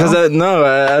 No, because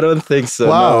I don't think so.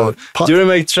 Wow. No. During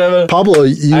my travel, Pablo,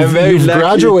 you've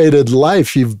graduated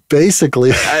life. You've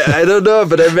basically... I don't know,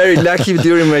 but I'm very lucky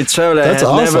during my travel. That's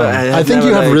awesome. I think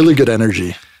you have really good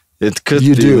energy. It could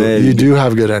you be, do. maybe. You do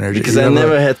have good energy. Because I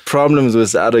never had problems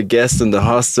with other guests in the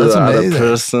hostel or other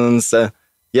persons.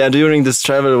 Yeah, during this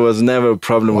travel, there was never a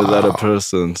problem with other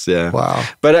persons. Yeah. Wow.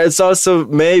 But it's also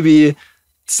maybe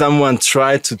someone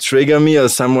tried to trigger me, or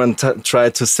someone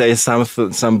tried to say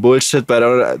some bullshit.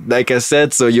 But like I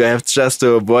said, so you have just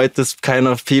to avoid this kind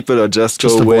of people, or just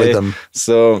go away. Avoid them.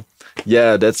 So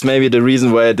yeah, that's maybe the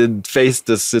reason why I didn't face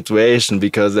this situation,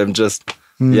 because I'm just...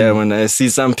 Yeah, when I see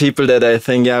some people that I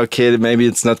think, yeah, okay, maybe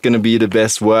it's not going to be the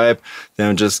best vibe, then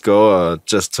I'll just go or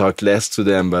just talk less to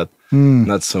them, but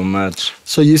not so much.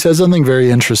 So you said something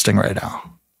very interesting right now.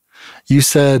 You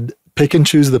said, pick and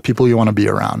choose the people you want to be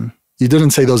around. You didn't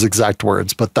say those exact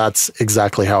words, but that's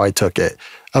exactly how I took it.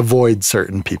 Avoid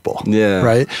certain people. Yeah.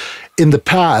 Right? In the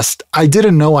past, I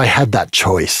didn't know I had that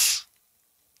choice.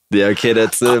 Yeah, okay,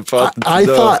 that's the important. I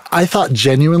thought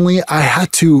genuinely I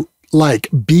had to like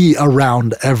be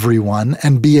around everyone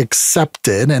and be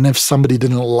accepted. And if somebody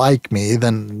didn't like me,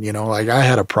 then, you know, like I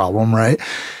had a problem, right?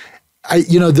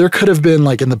 There could have been,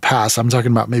 like in the past, I'm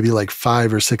talking about maybe like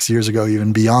 5 or 6 years ago,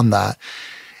 even beyond that.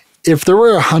 If there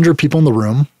were 100 people in the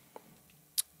room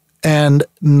and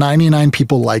 99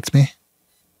 people liked me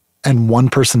and one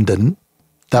person didn't,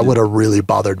 that would have really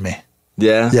bothered me.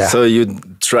 Yeah. So you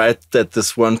tried that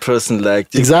this one person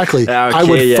liked you. Exactly. Okay, I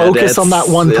would focus on that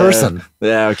one person.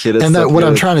 Yeah. Okay. And that what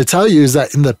I'm trying to tell you is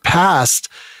that in the past,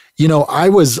 you know, I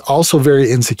was also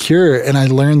very insecure, and I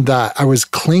learned that I was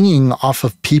clinging off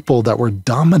of people that were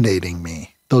dominating me,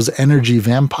 those energy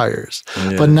vampires.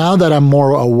 Yeah. But now that I'm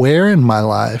more aware in my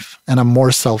life and I'm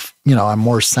more I'm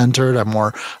more centered, I'm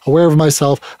more aware of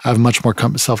myself, I have much more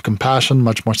self-compassion,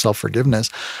 much more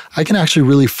self-forgiveness, I can actually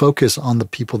really focus on the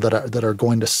people that are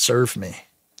going to serve me.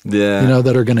 Yeah. You know,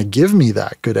 that are going to give me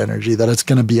that good energy, that it's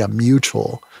going to be a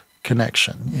mutual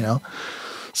connection, you know?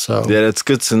 So yeah, that's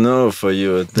good to know for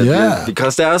you.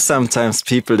 Because there are sometimes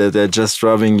people that are just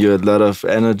robbing you a lot of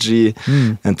energy,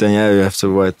 and then you have to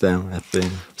avoid them, I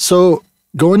think. So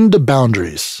going into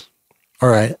boundaries. All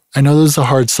right. I know this is a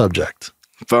hard subject.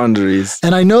 Boundaries.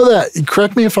 And I know that,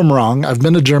 correct me if I'm wrong, I've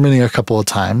been to Germany a couple of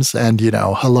times, and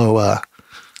hello,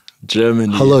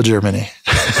 Germany. Hello, Germany.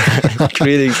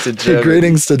 Greetings to Germany.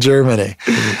 Greetings to Germany.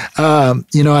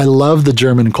 I love the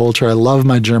German culture. I love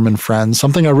my German friends.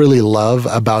 Something I really love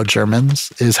about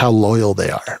Germans is how loyal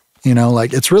they are. You know,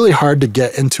 like it's really hard to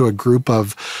get into a group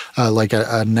of like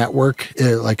a network,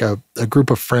 like a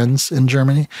group of friends in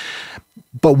Germany.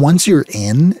 But once you're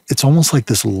in, it's almost like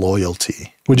this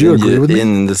loyalty. Would you agree with me?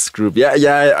 In this group.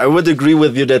 Yeah, I would agree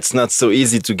with you. That's not so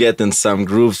easy to get in some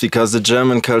groups because the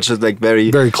German culture is like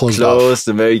very closed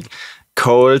and very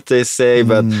cold, they say.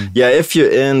 But yeah, if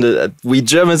you're in, we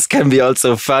Germans can be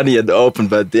also funny and open.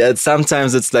 But yeah,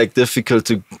 sometimes it's like difficult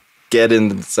to get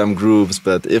in some groups.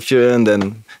 But if you're in,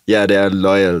 then yeah, they are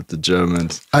loyal, the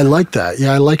Germans. I like that.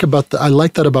 Yeah, I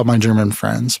like that about my German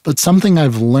friends. But something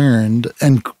I've learned,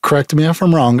 and correct me if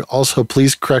I'm wrong, also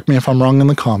please correct me if I'm wrong in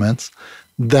the comments,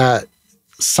 that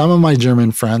some of my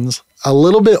German friends, a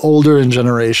little bit older in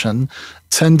generation,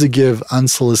 tend to give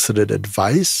unsolicited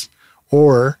advice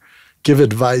or give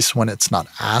advice when it's not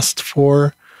asked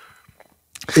for.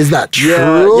 Is that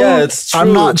true? Yeah, it's true.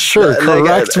 I'm not sure.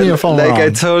 Correct me if I'm wrong. Like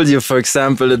I told you, for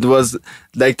example, it was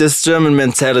like this German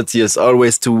mentality is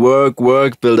always to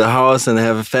work, build a house and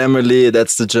have a family.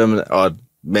 That's the German, or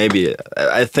maybe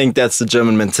I think that's the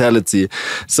German mentality.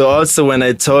 So also when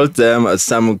I told them,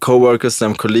 some coworkers,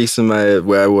 some colleagues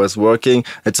where I was working,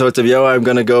 I told them, I'm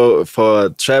gonna go for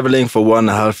traveling for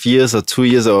 1.5 years or 2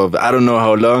 years or I don't know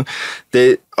how long.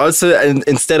 They also,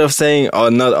 instead of saying,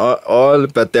 not all,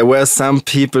 but there were some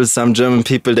German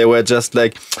people, they were just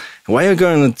like, why are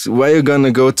you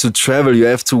gonna go to travel? You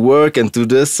have to work and do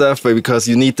this stuff because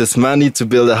you need this money to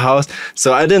build a house.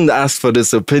 So I didn't ask for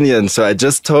this opinion. So I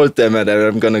just told them that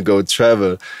I'm gonna go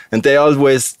travel. And they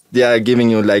always, giving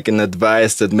you like an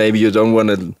advice that maybe you don't want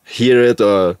to hear it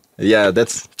or,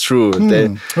 that's true.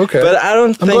 Okay. But I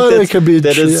don't think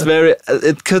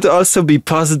it could also be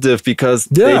positive because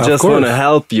they just want to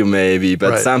help you maybe.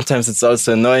 But sometimes it's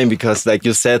also annoying because like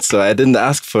you said, so I didn't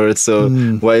ask for it. So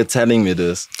why are you telling me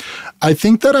this? I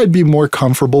think that I'd be more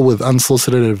comfortable with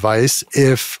unsolicited advice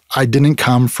if I didn't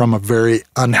come from a very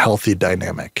unhealthy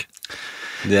dynamic.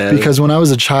 Yeah. Because when I was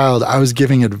a child, I was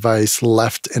giving advice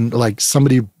left and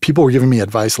people were giving me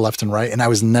advice left and right, and I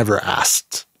was never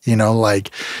asked. You know,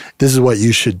 like, this is what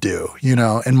you should do, you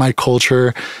know, in my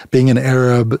culture, being an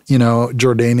Arab,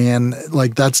 Jordanian,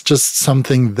 like that's just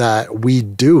something that we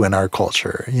do in our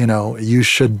culture. You know, you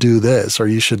should do this or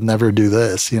you should never do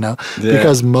this,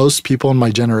 because most people in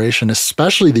my generation,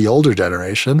 especially the older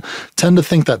generation, tend to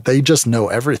think that they just know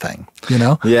everything,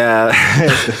 Yeah.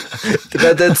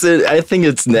 But that's it. I think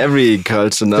it's in every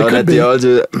culture now that the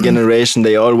older generation,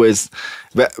 they always...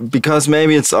 Because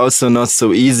maybe it's also not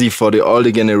so easy for the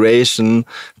older generation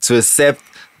to accept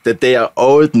that they are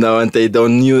old now and they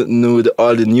don't know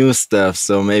all the new stuff.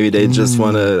 So maybe they just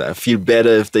want to feel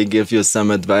better if they give you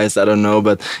some advice. I don't know.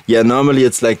 But yeah, normally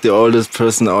it's like the oldest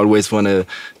person always want to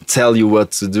tell you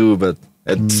what to do. But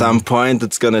at some point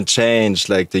it's going to change.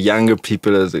 Like the younger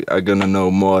people are going to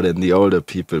know more than the older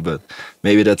people. But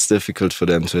maybe that's difficult for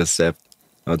them to accept.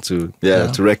 Or to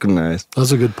recognize.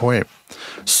 That's a good point.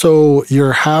 So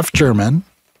you're half German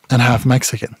and half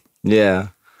Mexican. Yeah.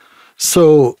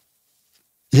 So,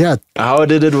 yeah. How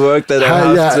did it work that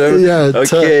I'm half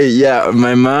German? Yeah.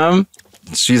 My mom,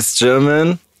 she's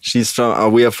German. She's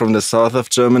from. We are from the south of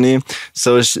Germany.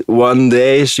 So one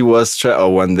time she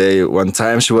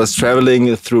was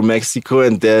traveling through Mexico,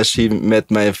 and there she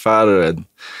met my father, and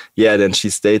then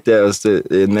she stayed there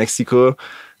in Mexico,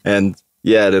 and.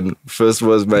 Yeah, then first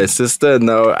was my sister, and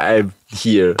now I'm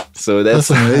here. So that's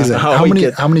amazing.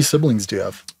 How many siblings do you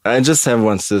have? I just have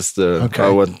one sister. Okay. I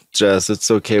want Jess.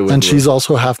 It's okay with And she's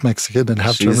also half Mexican and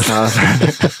half German.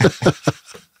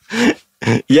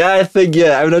 Yeah, I think,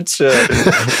 I'm not sure.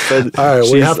 But all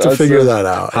right, we have to figure that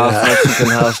out. Half Mexican,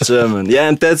 half German. Yeah,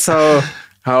 and that's how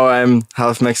I'm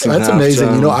half Mexican, That's half amazing.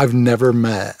 German. I've never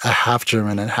met a half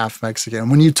German and half Mexican.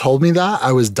 When you told me that,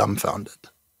 I was dumbfounded.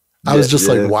 I was just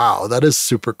yeah. like, wow, that is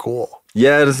super cool.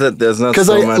 Yeah, there's not Because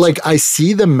so much. I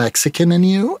see the Mexican in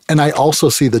you, and I also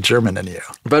see the German in you.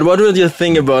 But what would you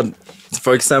think about,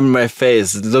 for example, my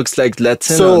face? It looks like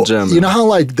Latin or German. You know how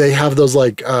like they have those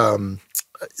like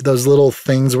those little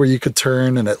things where you could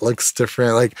turn and it looks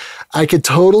different. Like I could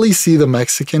totally see the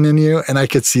Mexican in you, and I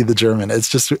could see the German. It's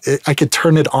just I could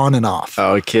turn it on and off.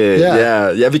 Okay,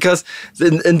 yeah. Because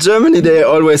in Germany they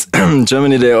always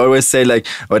say like,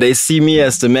 or they see me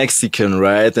as the Mexican,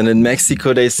 right? And in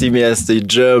Mexico they see me as the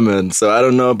German. So I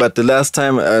don't know. But the last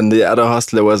time in the other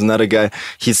hostel there was another guy.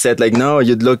 He said like, no,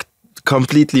 you look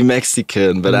completely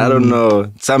Mexican. But I don't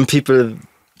know. Some people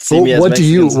see me as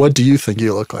Mexican. What do you think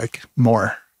you look like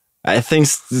more? I think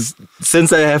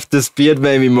since I have this beard,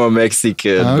 maybe more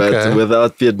Mexican, but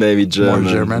without beard, maybe German.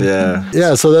 More German. Yeah.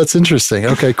 Yeah. So that's interesting.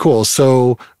 Okay, cool.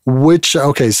 So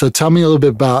so tell me a little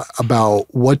bit about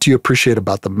what do you appreciate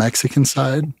about the Mexican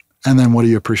side? And then what do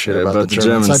you appreciate about the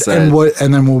German side?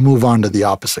 And then we'll move on to the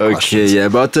opposite questions. Yeah.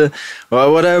 What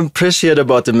I appreciate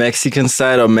about the Mexican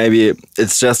side, or maybe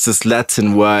it's just this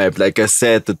Latin vibe. Like I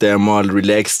said, that they're more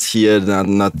relaxed here,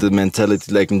 not the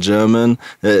mentality like in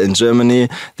Germany.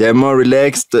 They're more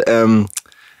relaxed.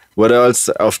 What else?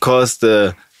 Of course,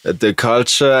 the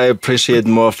culture I appreciate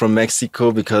more from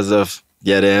Mexico because of,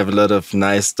 they have a lot of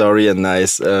nice story and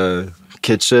nice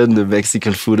kitchen. The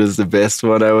Mexican food is the best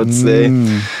one, I would say.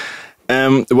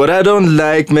 What I don't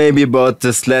like maybe about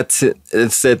this Latin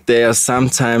is that they are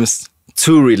sometimes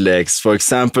too relaxed. For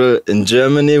example, in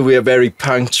Germany, we are very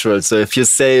punctual. So if you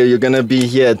say you're going to be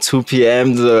here at 2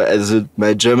 p.m., so as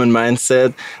my German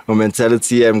mindset or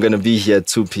mentality, I'm going to be here at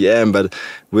 2 p.m. But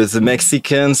with the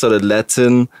Mexicans or the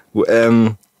Latin,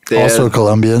 also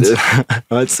Colombians.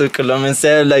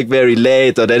 They're like very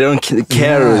late, or they don't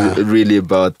care really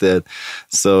about that.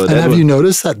 So, and have you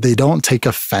noticed that they don't take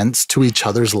offense to each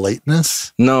other's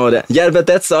lateness? No, but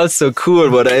that's also cool.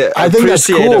 What I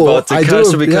appreciate about the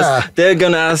culture, because they're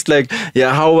gonna ask like,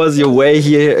 how was your way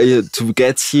here to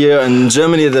get here? And in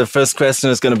Germany, the first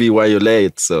question is gonna be, why you're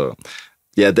late? So,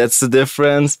 that's the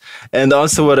difference. And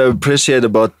also, what I appreciate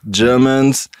about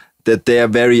Germans, that they are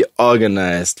very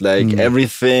organized. Like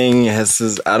everything has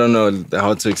this, I don't know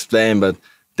how to explain, but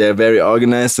they're very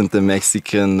organized, and the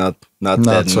Mexican not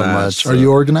that so much. So. Are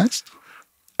you organized?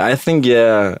 I think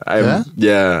I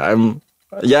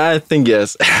think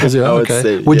yes. I would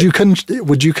say, would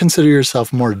you consider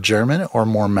yourself more German or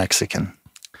more Mexican?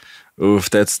 Oof,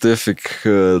 that's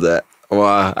difficult.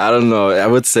 Well, I don't know. I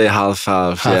would say half.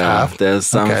 Half. There's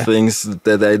some things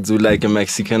that I do like a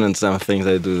Mexican, and some things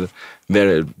I do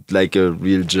very like a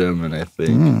real German, I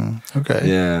think. Okay.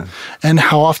 Yeah. And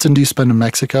how often do you spend in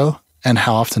Mexico? And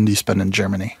how often do you spend in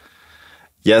Germany?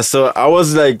 Yeah, so I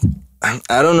was like,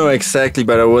 I don't know exactly,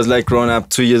 but I was like growing up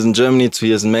 2 years in Germany, 2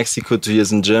 years in Mexico, 2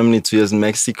 years in Germany, 2 years in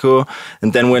Mexico.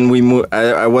 And then when we moved,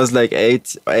 I was like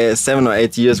 7 or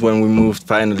 8 years when we moved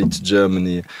finally to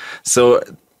Germany. So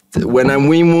when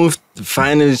we moved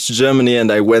finally to Germany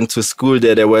and I went to school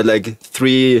there were like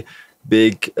 3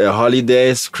 big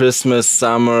holidays: Christmas,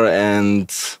 summer,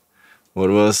 and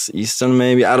what was Easter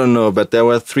maybe? I don't know, but there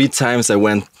were 3 times I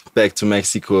went back to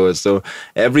Mexico. So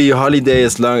every holiday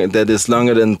that is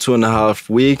longer than 2.5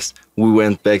 weeks, we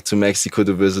went back to Mexico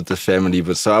to visit the family.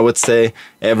 But so I would say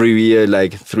every year,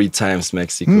 like 3 times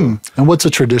Mexico. And what's a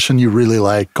tradition you really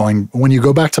like going when you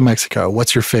go back to Mexico?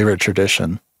 What's your favorite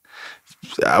tradition?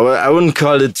 I wouldn't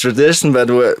call it tradition, but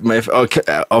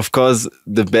of course,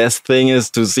 the best thing is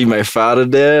to see my father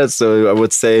there. So I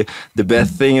would say the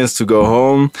best thing is to go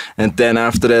home, and then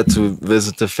after that to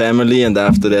visit the family, and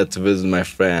after that to visit my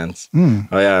friends.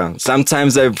 Oh yeah.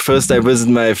 Sometimes I visit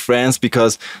my friends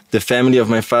because the family of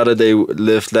my father, they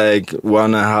lived like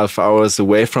 1.5 hours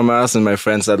away from us, and my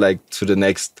friends are like to the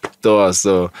next door.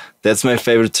 So that's my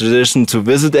favorite tradition, to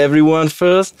visit everyone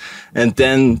first and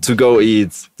then to go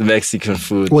eat the Mexican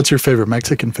food. What's your favorite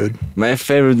Mexican food? My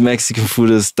favorite Mexican food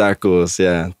is tacos.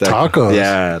 Yeah. Tacos?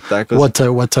 Yeah,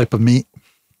 tacos. What type of meat?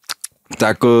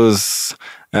 Tacos,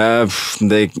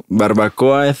 the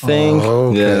barbacoa, I think. Oh,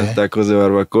 okay. Yeah, tacos de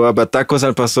barbacoa. But tacos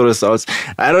al pastor is also,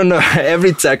 I don't know,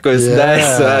 every taco is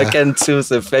nice, so I can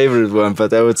choose a favorite one.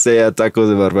 But I would say tacos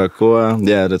de barbacoa.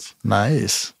 Yeah, that's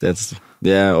nice.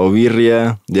 O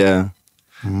birria.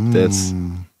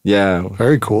 Yeah,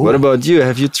 very cool. What about you?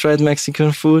 Have you tried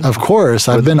Mexican food? Of course.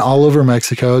 I've been all over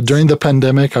Mexico. During the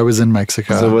pandemic, I was in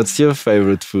Mexico. So what's your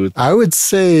favorite food? I would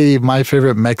say my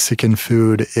favorite Mexican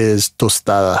food is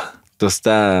tostada.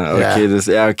 Tostada.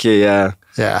 Okay. Yeah.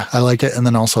 Yeah, I like it. And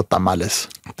then also tamales.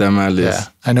 Tamales. Yeah,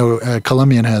 I know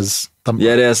Colombian has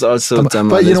yeah, there's also tamales.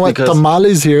 But you know what?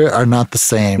 Tamales here are not the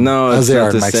same as they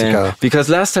are in Mexico. Same. Because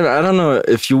last time, I don't know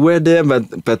if you were there,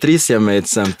 but Patricia made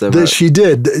something. She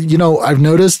did. You know, I've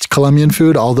noticed Colombian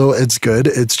food, although it's good,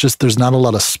 it's just there's not a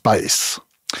lot of spice.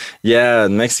 Yeah,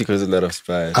 in Mexico is a lot of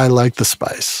spice. I like the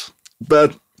spice.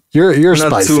 But you're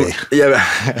spicy.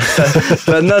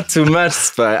 But not too much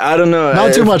spice. I don't know.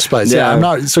 Not too much spice. Yeah, I'm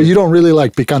not. So you don't really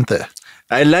like picante.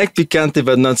 I like picante,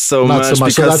 but not so much. Not so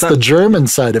much. So that's the German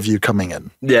side of you coming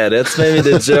in. Yeah, that's maybe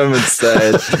the German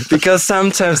side. Because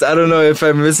sometimes, I don't know, if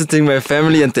I'm visiting my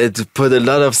family and they put a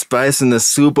lot of spice in the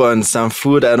soup or in some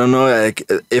food, I don't know, like,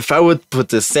 if I would put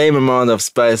the same amount of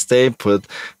spice they put,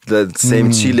 the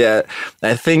same chili,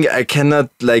 I think I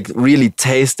cannot like really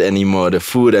taste anymore the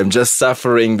food. I'm just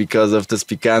suffering because of this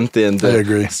picante and I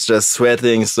agree. It's just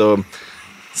sweating. So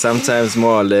sometimes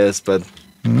more or less, but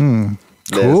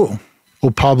cool.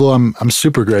 Well, Pablo, I'm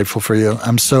super grateful for you.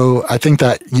 I think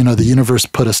that, you know, the universe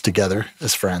put us together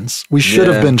as friends. We should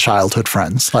have been childhood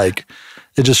friends. Like,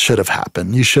 it just should have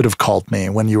happened. You should have called me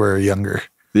when you were younger.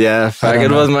 Yeah, fuck, it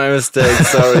was my mistake.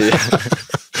 Sorry.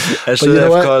 I should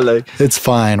have called. It's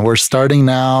fine. We're starting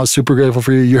now. Super grateful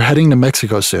for you. You're heading to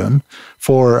Mexico soon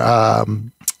for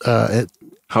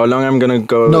how long I'm going to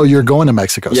go? No, you're going to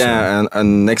Mexico soon. Yeah,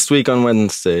 and next week on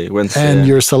Wednesday. And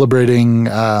you're celebrating...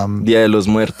 Dia de los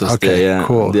Muertos. Okay, yeah.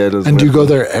 cool. Dia de los and Muertos. do you go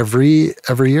there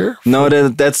every year? No,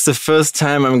 that's the first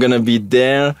time I'm going to be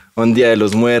there on Dia de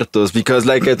los Muertos. Because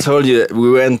like I told you,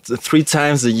 we went 3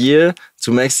 times a year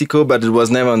to Mexico, but it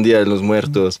was never on Dia de los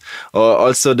Muertos. Or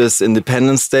also this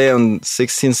Independence Day on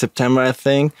 16 September, I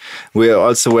think. We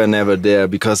also were never there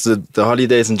because the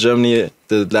holidays in Germany,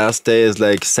 the last day is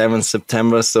like 7th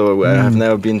September. So I have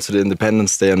never been to the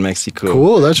Independence Day in Mexico.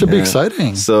 Cool. That should be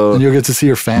exciting. So, and you'll get to see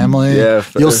your family. Yeah.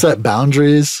 You'll set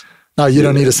boundaries. No, you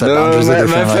don't need to set boundaries with your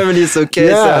family. My family is okay.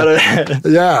 Yeah.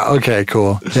 Yeah. Okay,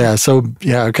 cool. Yeah. So,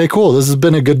 yeah. Okay, cool. This has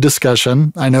been a good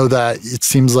discussion. I know that it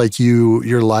seems like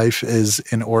your life is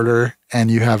in order and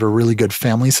you have a really good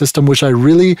family system, which I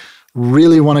really,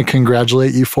 really want to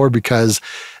congratulate you for because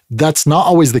that's not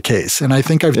always the case. And I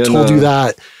think I've told you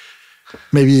that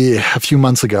maybe a few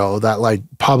months ago that like,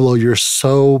 Pablo, you're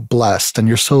so blessed and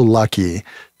you're so lucky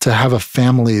to have a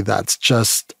family that's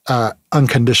just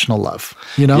unconditional love,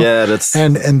 you know? Yeah, that's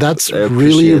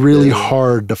really, really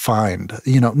hard to find,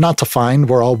 you know, not to find,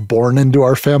 we're all born into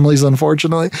our families,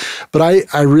 unfortunately, but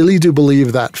I really do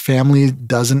believe that family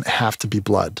doesn't have to be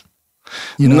blood.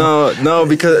 You know? No,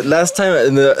 because last time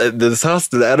in this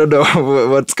hostel, I don't know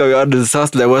what's going on in this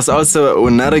hostel. There was also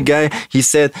another guy. He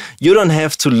said, you don't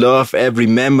have to love every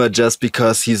member just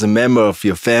because he's a member of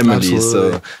your family.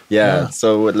 Absolutely. So, yeah.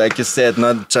 So, like you said,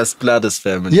 not just blood is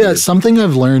family. Yeah, something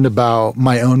I've learned about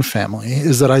my own family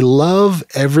is that I love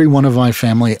every one of my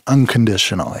family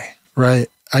unconditionally, right?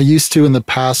 I used to in the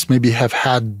past maybe have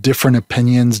had different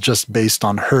opinions just based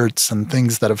on hurts and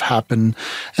things that have happened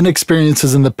and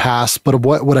experiences in the past. But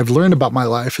what I've learned about my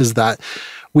life is that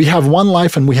we have one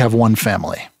life and we have one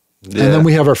family. Yeah. And then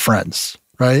we have our friends,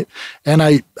 right? And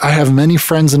I have many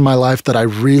friends in my life that I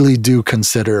really do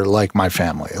consider like my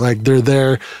family. Like they're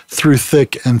there through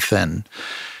thick and thin.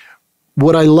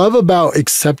 What I love about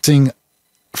accepting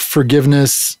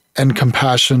forgiveness and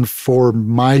compassion for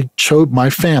my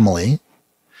family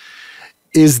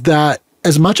is that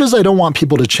as much as I don't want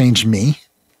people to change me,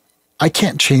 I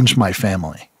can't change my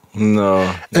family. No.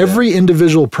 Yeah. Every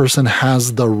individual person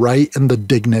has the right and the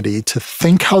dignity to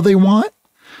think how they want,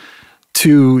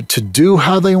 to do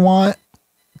how they want,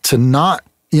 to not,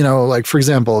 you know, like for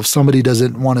example, if somebody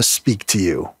doesn't want to speak to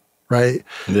you, right?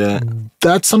 Yeah.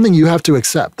 That's something you have to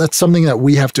accept. That's something that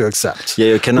we have to accept. Yeah,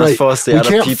 you cannot force the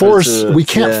other people to... We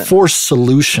can't force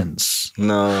solutions.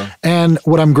 No. And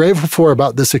what I'm grateful for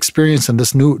about this experience and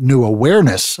this new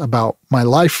awareness about my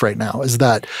life right now is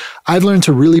that I've learned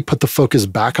to really put the focus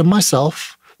back on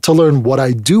myself, to learn what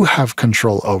I do have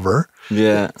control over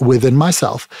within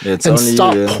myself, and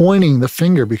stop pointing the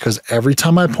finger, because every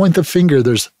time I point the finger,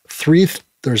 there's three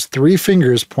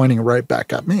fingers pointing right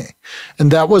back at me.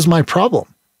 And that was my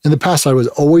problem. In the past, I was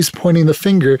always pointing the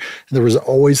finger, and there was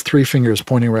always 3 fingers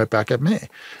pointing right back at me.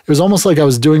 It was almost like I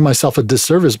was doing myself a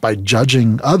disservice by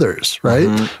judging others, right?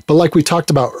 Mm-hmm. But like we talked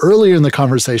about earlier in the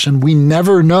conversation, we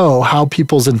never know how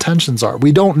people's intentions are.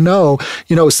 We don't know,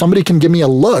 you know, somebody can give me a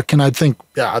look, and I'd think,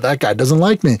 yeah, that guy doesn't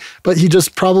like me. But he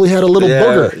just probably had a little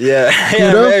booger. Yeah, you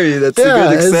know? Maybe. That's a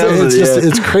good example.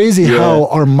 It's crazy how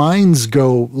our minds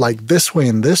go like this way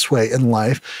and this way in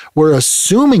life. We're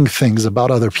assuming things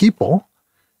about other people.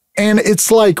 And it's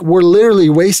like we're literally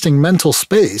wasting mental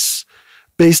space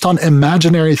based on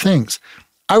imaginary things.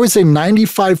 I would say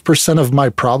 95% of my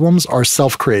problems are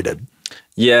self-created.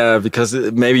 Yeah, because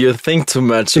maybe you think too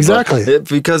much. Exactly.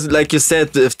 Because like you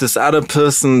said, if this other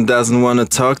person doesn't want to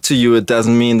talk to you, it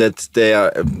doesn't mean that they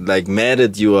are like mad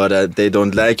at you or that they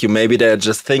don't like you. Maybe they're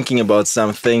just thinking about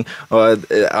something or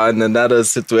are in another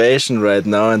situation right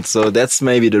now. And so that's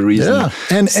maybe the reason. Yeah.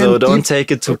 And don't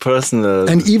take it too personal.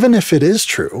 And even if it is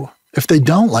true, if they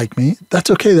don't like me, that's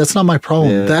okay. That's not my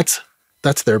problem. Yeah.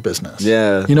 That's their business.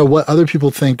 Yeah. You know, what other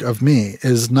people think of me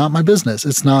is not my business.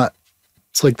 It's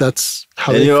like that's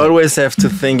how. And you think. always have to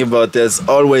think about there's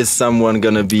always someone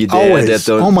gonna be there. Always. That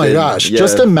don't. Oh my gosh! Yeah.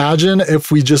 Just imagine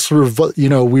if we just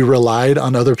we relied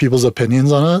on other people's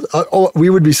opinions on us. We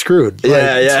would be screwed.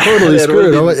 Yeah. Totally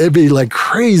screwed. It'd be like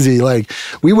crazy. Like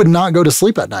we would not go to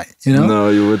sleep at night. You know? No,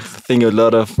 you would think a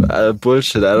lot of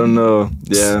bullshit. I don't know.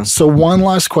 Yeah. So one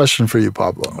last question for you,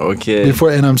 Pablo. Okay.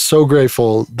 And I'm so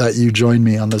grateful that you joined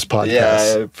me on this podcast.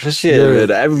 Yeah, I appreciate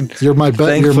it. You're my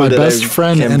best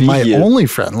friend and my only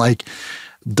friend. Like,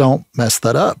 don't mess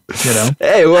that up, you know?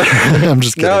 Hey, what? I'm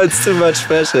just kidding. No, it's too much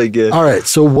pressure again. All right.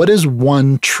 So what is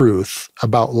one truth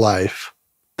about life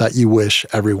that you wish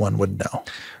everyone would know?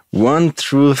 One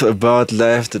truth about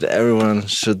life that everyone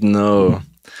should know.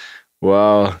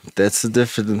 Wow, that's a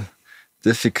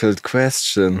difficult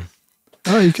question.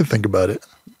 Oh, you can think about it.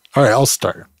 All right, I'll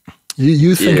start.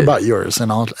 You think about yours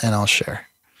and I'll share.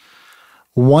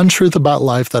 One truth about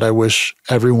life that I wish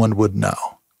everyone would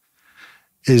know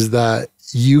is that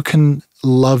you can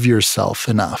love yourself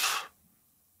enough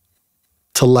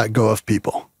to let go of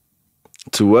people.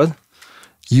 To what?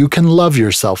 You can love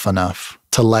yourself enough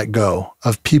to let go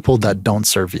of people that don't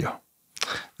serve you.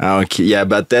 Okay, yeah,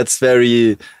 but that's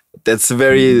a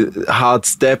very hard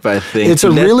step, I think. It's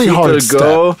a really hard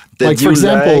step. Like, for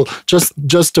example,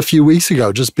 just a few weeks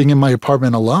ago, just being in my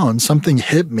apartment alone, something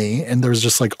hit me and there was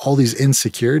just like all these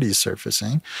insecurities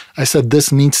surfacing. I said,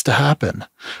 this needs to happen.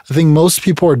 I think most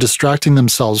people are distracting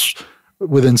themselves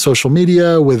within social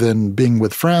media, within being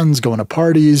with friends, going to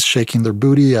parties, shaking their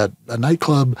booty at a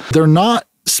nightclub. They're not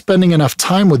spending enough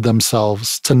time with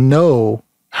themselves to know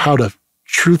how to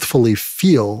truthfully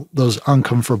feel those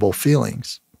uncomfortable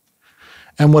feelings.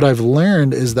 And what I've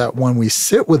learned is that when we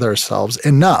sit with ourselves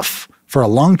enough for a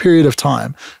long period of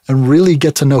time and really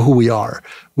get to know who we are,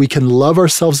 we can love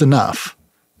ourselves enough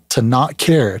to not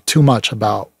care too much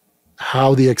about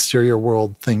how the exterior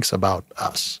world thinks about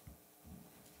us.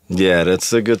 Yeah,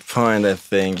 that's a good point, I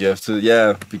think. You have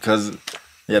to, because,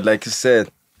 like you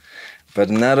said. But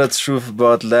another truth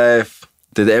about life,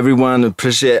 that everyone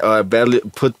appreciate or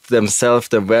put themselves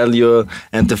their value.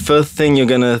 And the first thing you're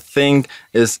going to think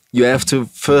is you have to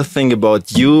first think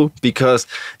about you, because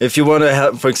if you want to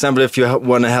help, for example, if you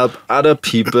want to help other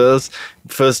people,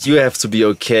 first you have to be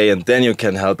okay and then you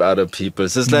can help other people.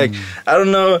 So it's like, I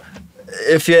don't know,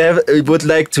 if you would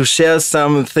like to share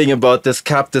something about this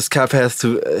cup has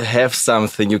to have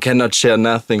something. You cannot share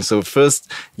nothing. So first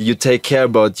you take care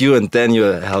about you and then you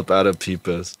help other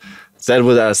people. That's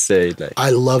what I say. Like, I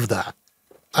love that.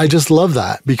 I just love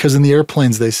that, because in the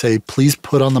airplanes they say, please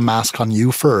put on the mask on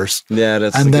you first. Yeah,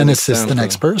 that's and then assist the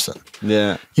next person.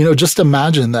 Yeah. You know, just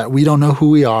imagine that we don't know who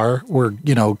we are. We're,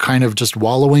 kind of just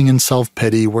wallowing in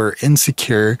self-pity. We're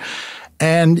insecure.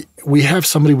 And we have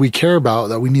somebody we care about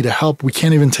that we need to help. We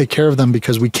can't even take care of them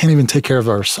because we can't even take care of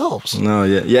ourselves. No,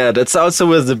 yeah. Yeah, that's also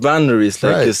with the boundaries.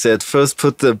 Like you said, first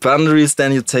put the boundaries,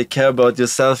 then you take care about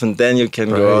yourself, and then you can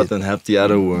go out and help the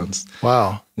other ones.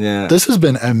 Wow. Yeah. This has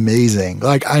been amazing.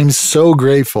 Like, I'm so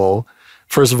grateful,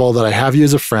 first of all, that I have you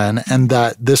as a friend and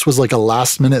that this was like a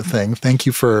last minute thing. Thank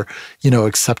you for,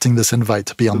 accepting this invite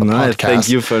to be on the podcast. Thank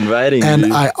you for inviting me.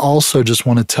 And I also just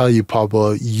want to tell you,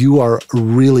 Pablo, you are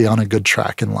really on a good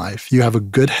track in life. You have a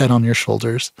good head on your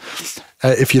shoulders.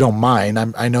 If you don't mind,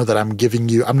 I know that I'm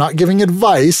not giving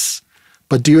advice,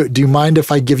 but do you mind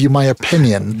if I give you my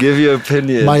opinion? Give your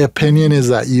opinion. My opinion is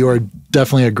that you are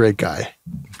definitely a great guy.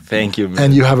 Thank you, man.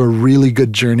 And you have a really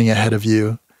good journey ahead of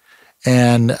you.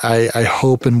 And I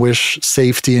hope and wish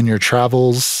safety in your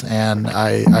travels. And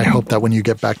I hope that when you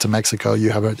get back to Mexico,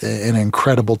 you have an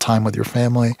incredible time with your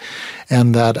family.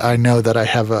 And that I know that I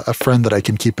have a friend that I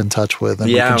can keep in touch with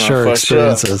and we can share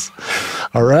experiences. Sure.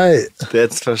 All right.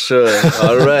 That's for sure.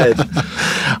 All right.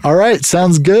 All right.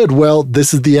 Sounds good. Well,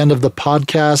 this is the end of the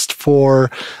podcast for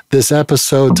this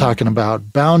episode, talking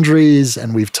about boundaries.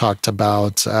 And we've talked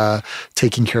about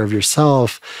taking care of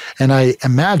yourself. And I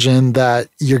imagine that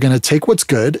you're going to take what's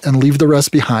good and leave the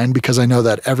rest behind, because I know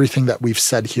that everything that we've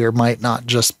said here might not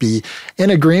just be in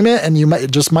agreement and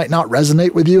it just might not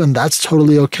resonate with you, and that's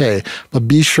totally okay. But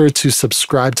be sure to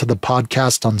subscribe to the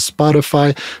podcast on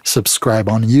Spotify, subscribe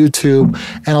on YouTube,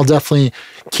 and I'll definitely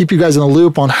keep you guys in the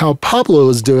loop on how Pablo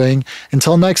is doing.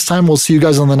 Until next time, we'll see you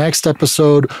guys on the next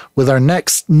episode with our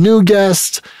next new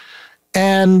guest.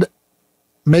 And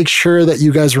make sure that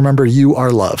you guys remember you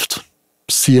are loved.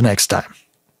 See you next time.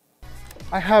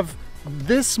 I have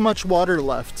this much water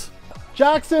left.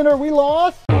 Jackson, are we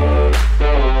lost? We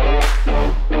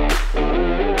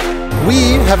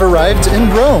have arrived in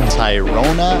Rome.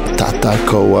 Tyrona,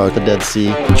 Tatacoa, the Dead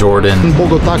Sea, Jordan,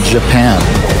 Bogota, Japan.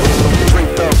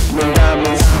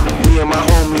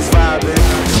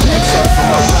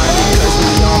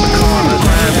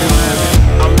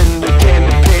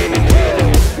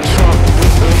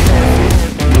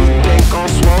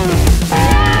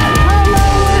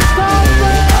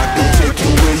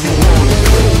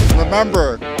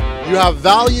 Remember, you have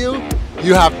value,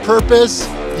 you have purpose,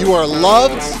 you are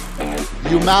loved,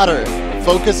 you matter.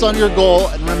 Focus on your goal,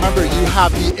 and remember, you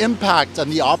have the impact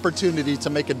and the opportunity to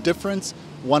make a difference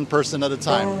one person at a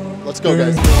time. Let's go,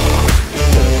 guys.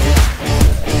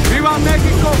 Viva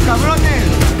Mexico, cabrones!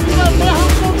 Viva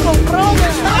Mexico,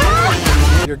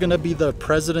 cabrones! You're gonna be the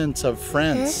president of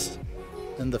France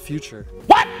in the future.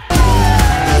 What?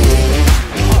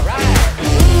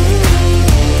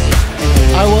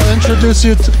 I will introduce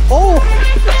you to... Oh!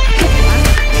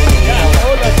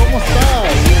 Hola, ¿cómo estás?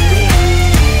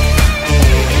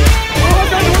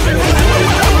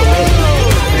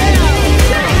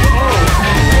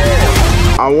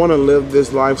 I want to live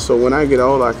this life so when I get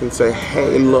old I can say,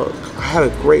 hey, look, I had a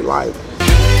great life.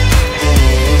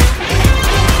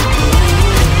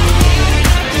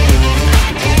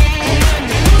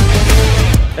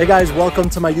 Hey guys, welcome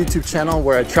to my YouTube channel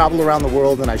where I travel around the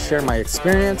world and I share my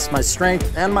experience, my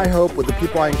strength, and my hope with the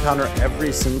people I encounter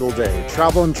every single day.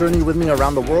 Travel and journey with me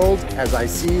around the world as I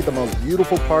see the most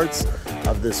beautiful parts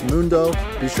of this mundo.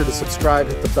 Be sure to subscribe,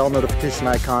 hit the bell notification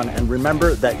icon, and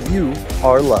remember that you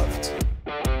are loved.